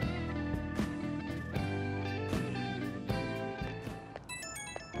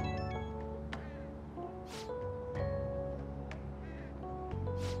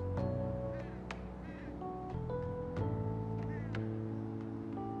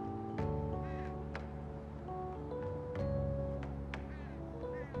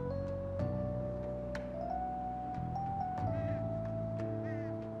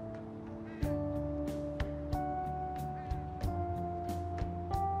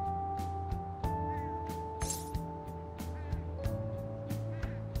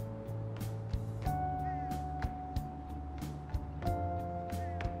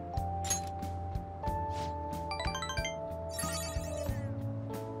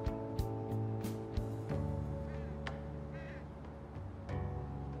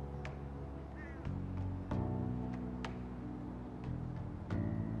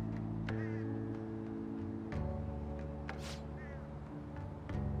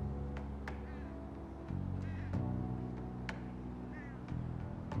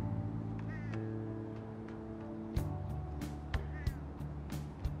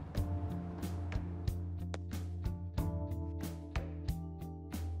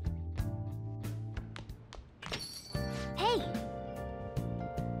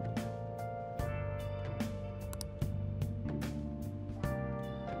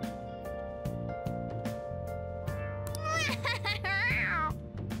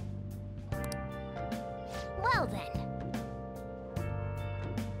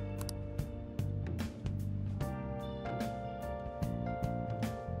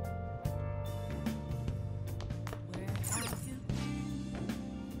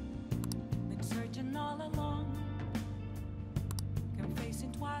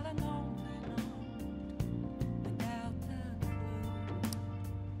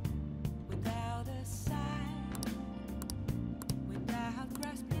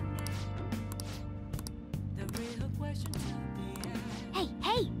 situation to be at. Hey,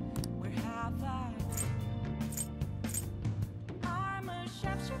 hey! Where have I? I'm a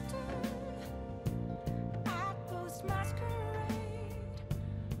sharpshooter at Post Masquerade,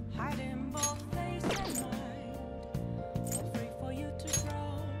 hiding both face and mind, all free for you to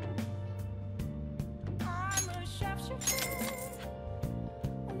grow. I'm a sharpshooter.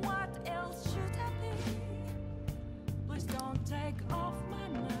 What else should I be? Please don't take off my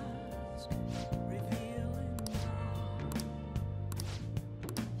mask, revealing all.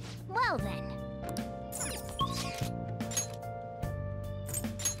 Well then.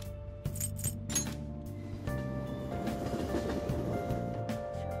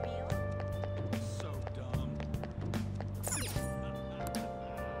 So dumb.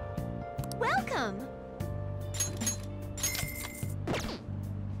 Welcome!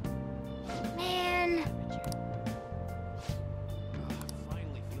 Man.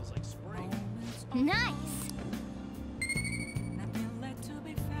 Finally feels like spring. Nice! Nothing left to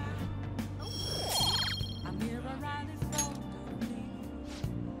be found. I'm here around in front of me.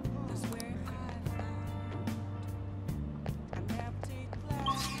 That's where I found an empty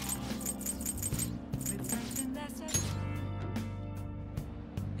glass. Reflecting that's a tree.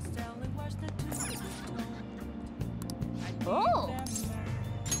 It's telling what's the truth to be told. I need Oh. their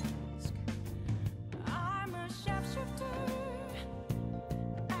mask. I'm a sharpshooter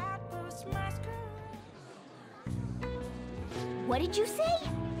at Post Masquerade. What did you say?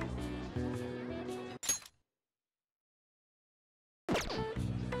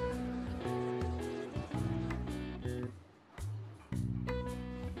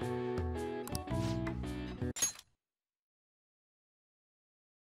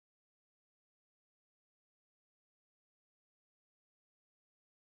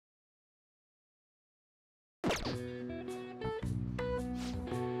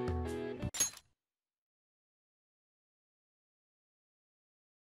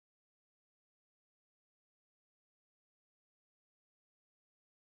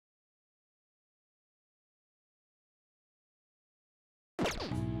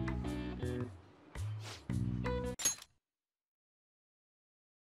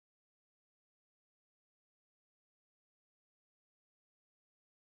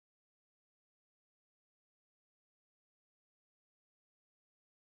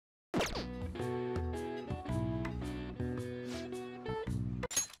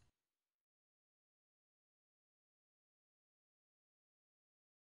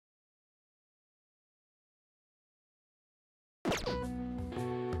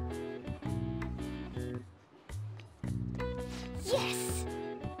 Yes!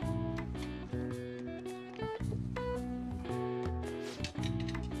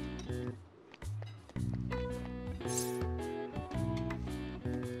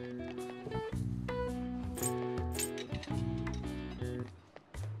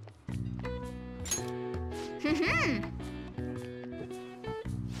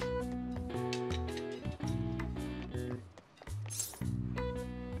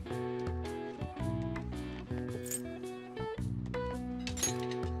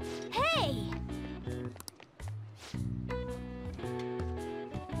 Hey!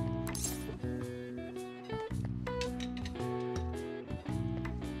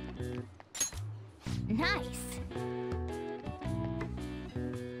 Nice.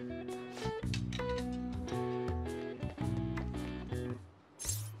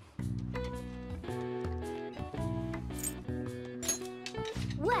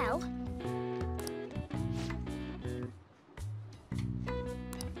 Well,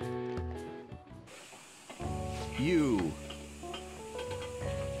 You.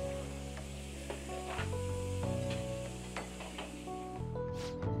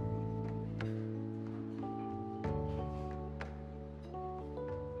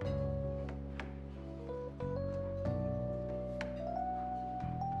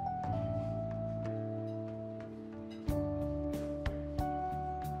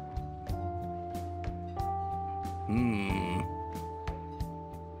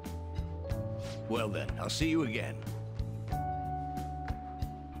 Well then, I'll see you again.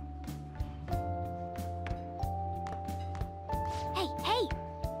 hey, hey!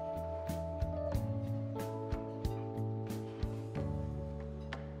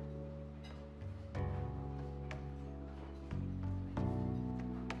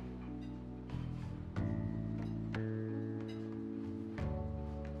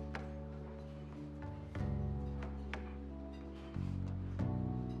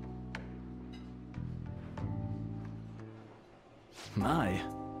 My.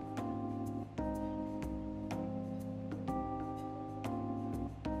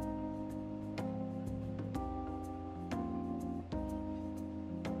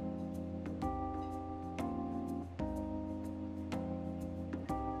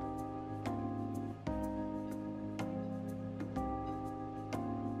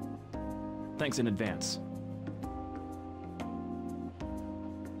 Thanks in advance.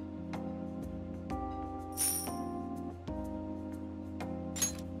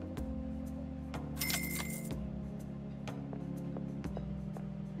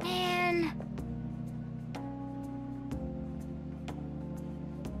 Man.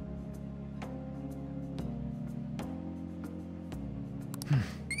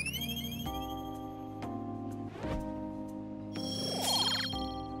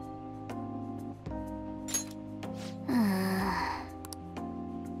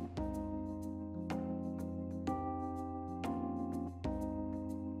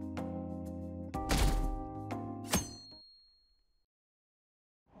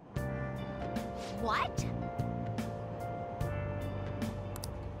 What?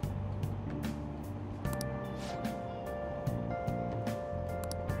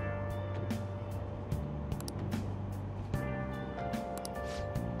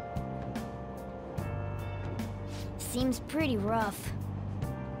 Seems pretty rough.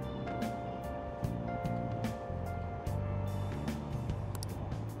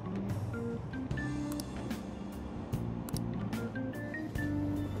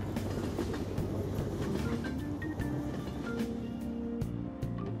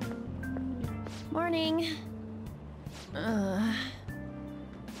 Morning.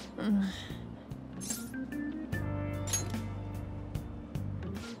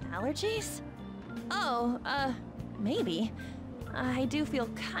 Allergies? Oh, maybe. I do feel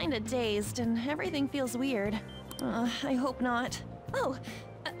kinda dazed and everything feels weird. I hope not. Oh,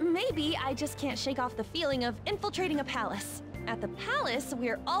 maybe I just can't shake off the feeling of infiltrating a palace. At the palace,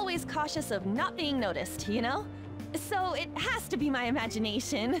 we're always cautious of not being noticed, you know? So it has to be my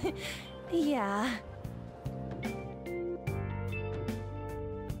imagination. Yeah.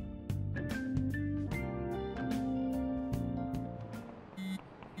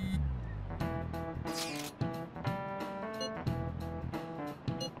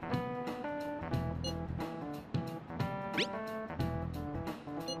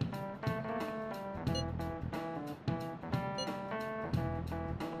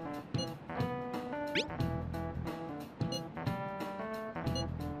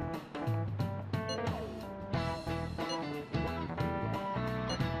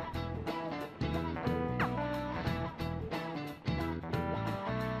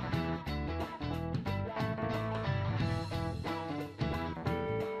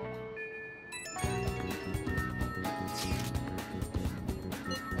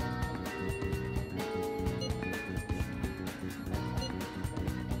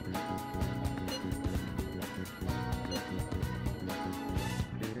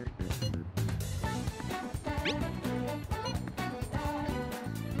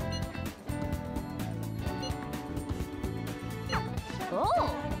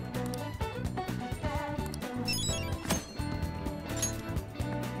 Oh!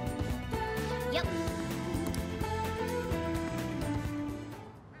 Yep.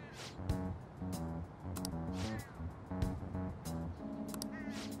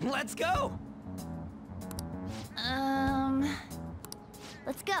 Let's go!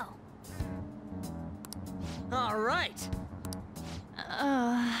 Let's go. All right.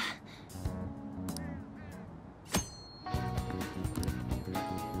 Oh!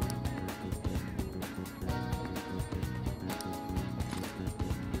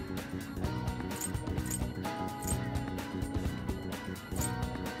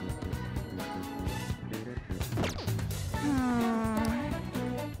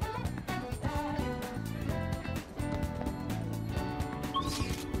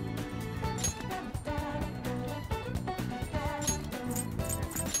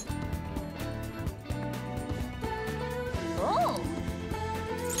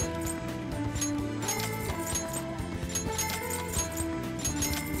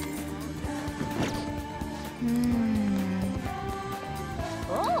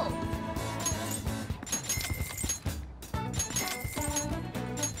 Oh!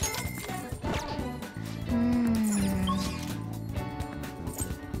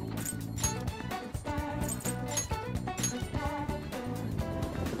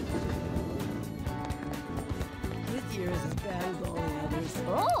 This year is as bad as all the others.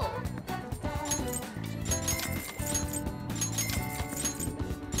 Oh!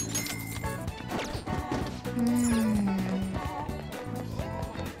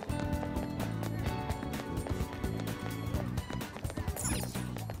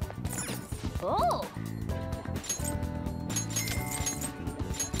 Oh!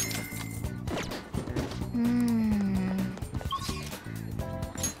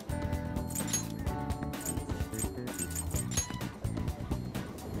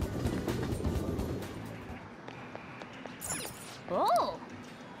 Oh!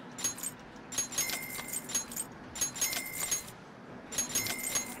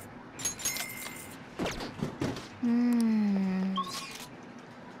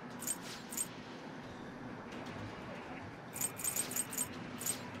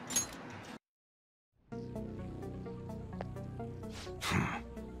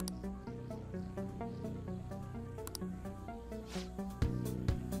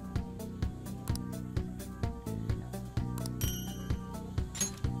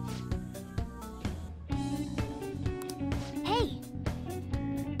 Hey!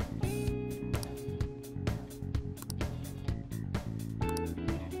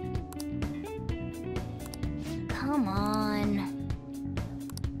 Come on.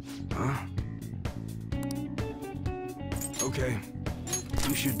 Huh? Okay.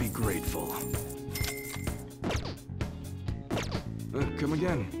 You should be grateful. Come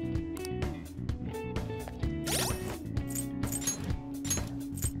again.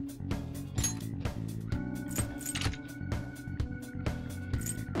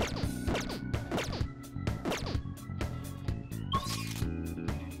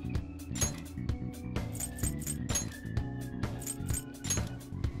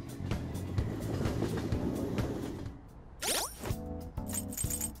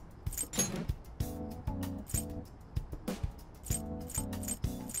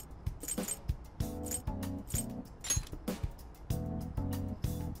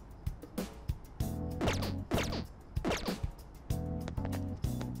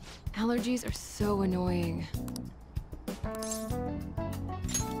 Allergies are so annoying.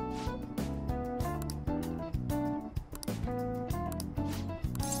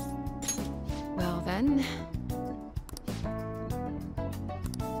 Well then...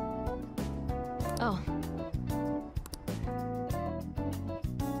 Oh.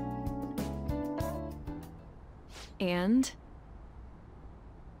 And?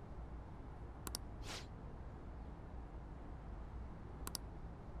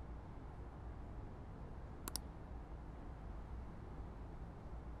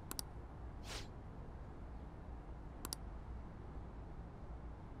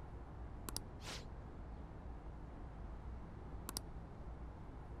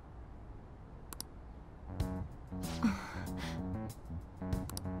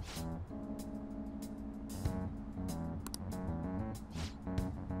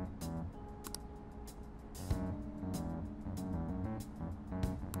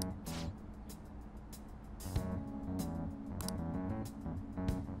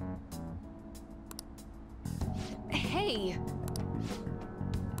 Hey!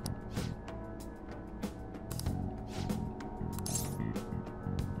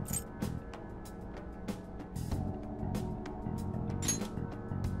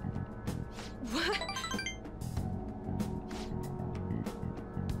 What?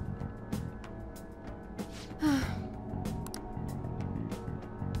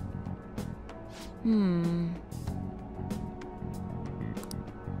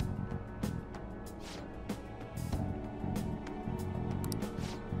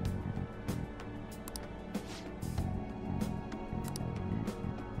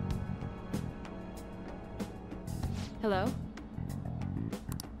 Hello?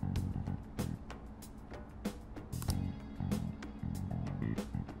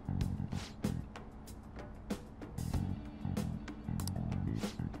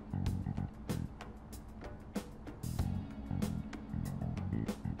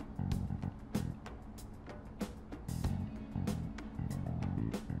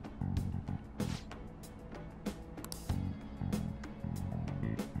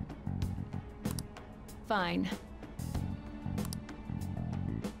 Fine.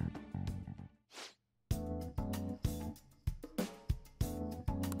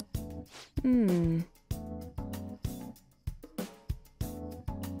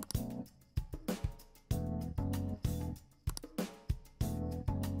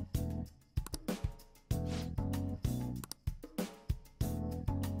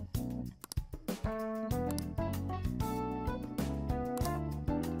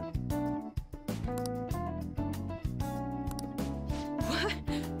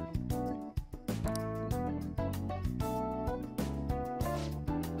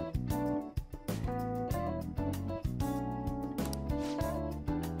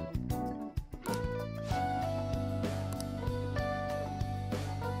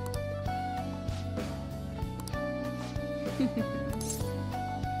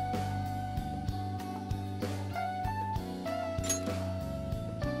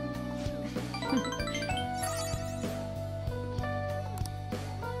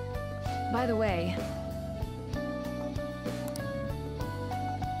 By the way,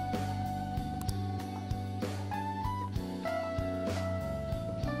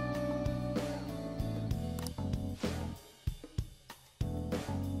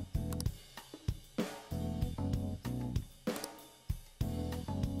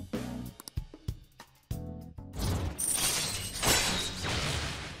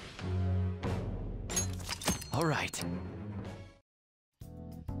 All right.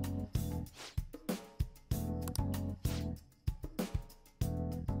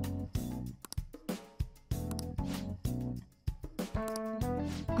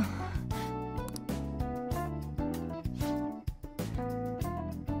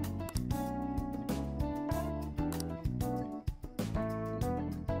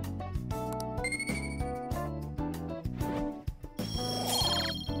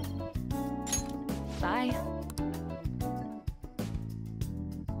 Bye.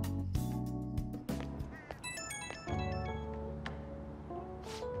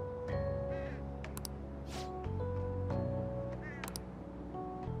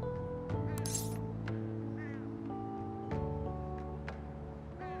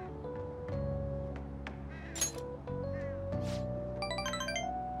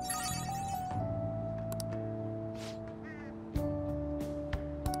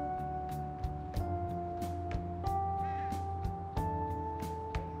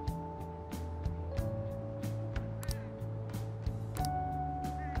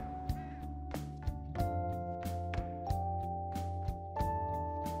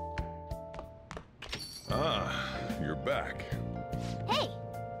 Ah, you're back. Hey!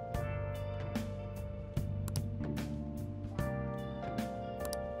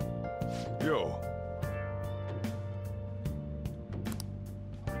 Yo,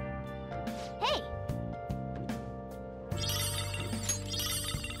 Hey!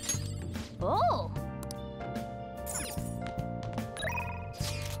 Oh!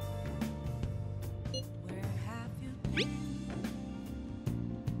 Where have you been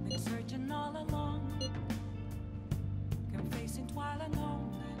searching all along, confessing twilight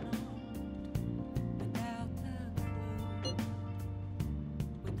on and on, without a clue,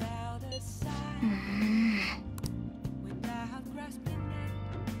 without a sign, without grasping it.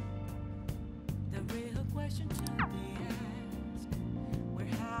 The real question to be asked: where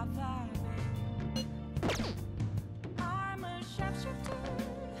have I been? I'm a sharpshooter.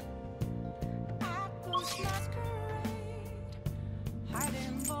 Apples masquerade,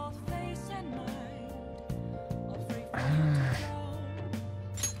 hiding both face and mind, all free for you to go.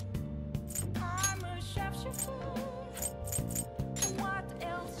 I'm a sharpshooter. What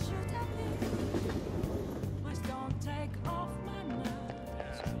else should I be? Please don't take off my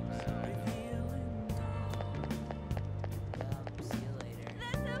mask, revealing dawn. See you later.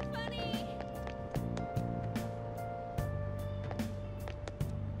 That's so funny!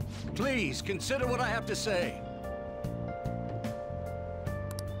 Please, consider what I have to say.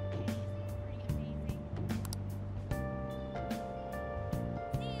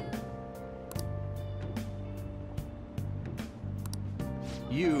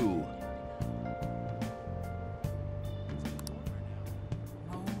 You.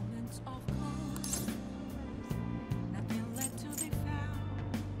 Moments of calm, nothing left to be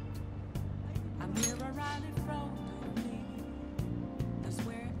found. A mirror right in front of me, that's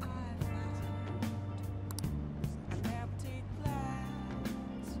where I found an empty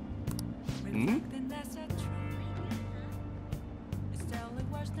glass, reflecting as a tree. It's telling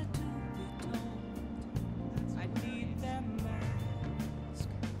words not to be told. I need that mask.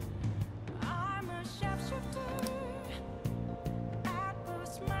 I'm a sharpshooter.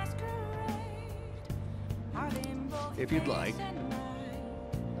 Apples masquerade, hiding both If you'd face like. and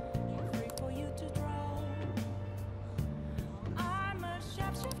mind, free for you to draw. I'm a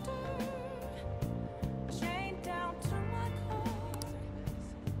sharpshooter, chained down to my core.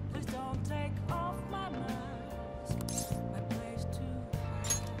 Please don't take off my mask, my place to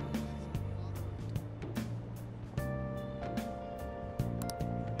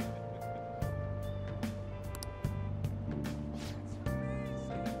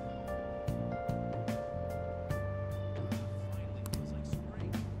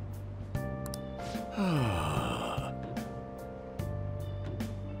hide.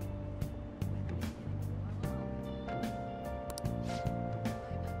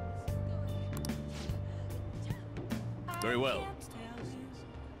 Very well. I can't tell you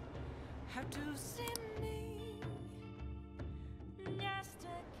how to see me. Just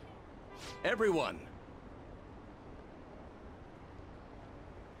a Everyone.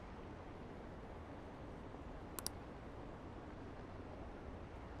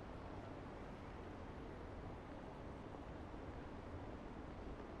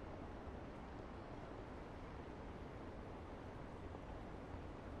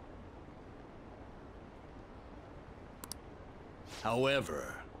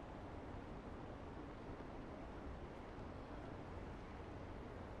 However,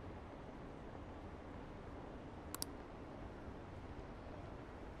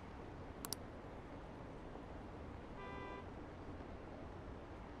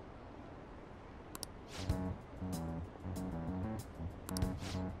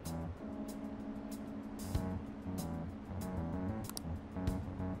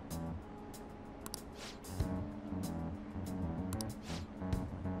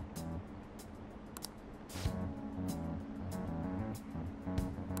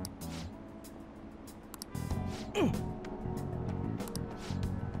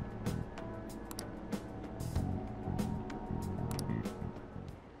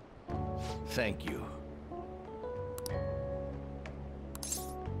 Thank you.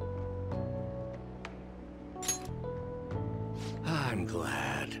 I'm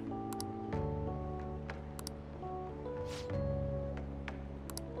glad.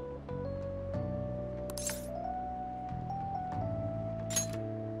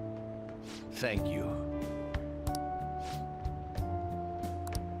 Thank you.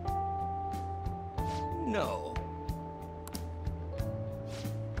 No.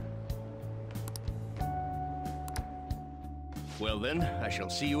 Well then, I shall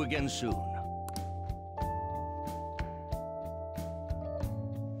see you again soon.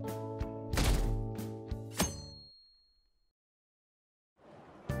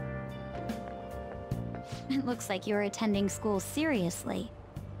 It looks like you're attending school seriously.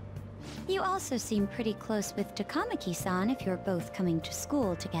 You also seem pretty close with Takamaki-san if you're both coming to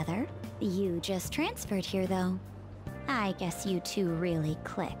school together. You just transferred here, though. I guess you two really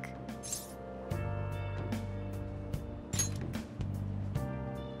click.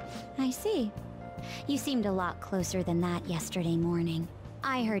 I see. You seemed a lot closer than that yesterday morning.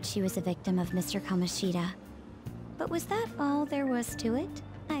 I heard she was a victim of Mr. Kamoshida. But was that all there was to it?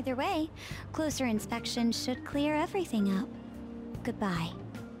 Either way, closer inspection should clear everything up. Goodbye.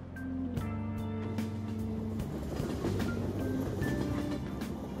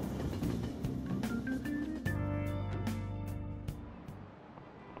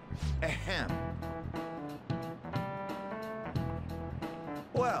 Ahem.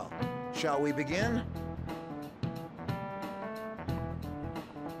 Well, shall we begin?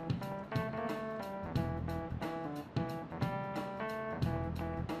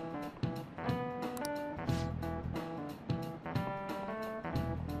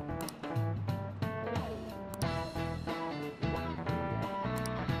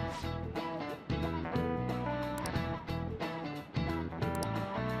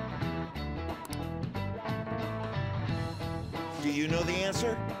 Do you know the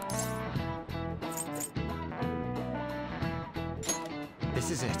answer?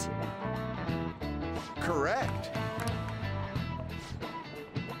 This is it. Correct.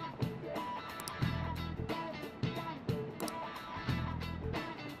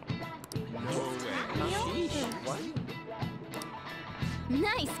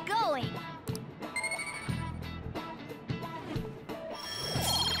 Nice going!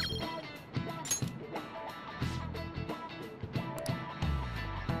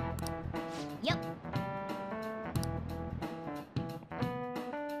 Yep.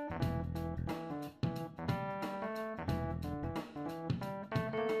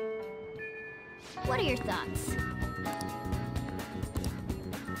 What are your thoughts?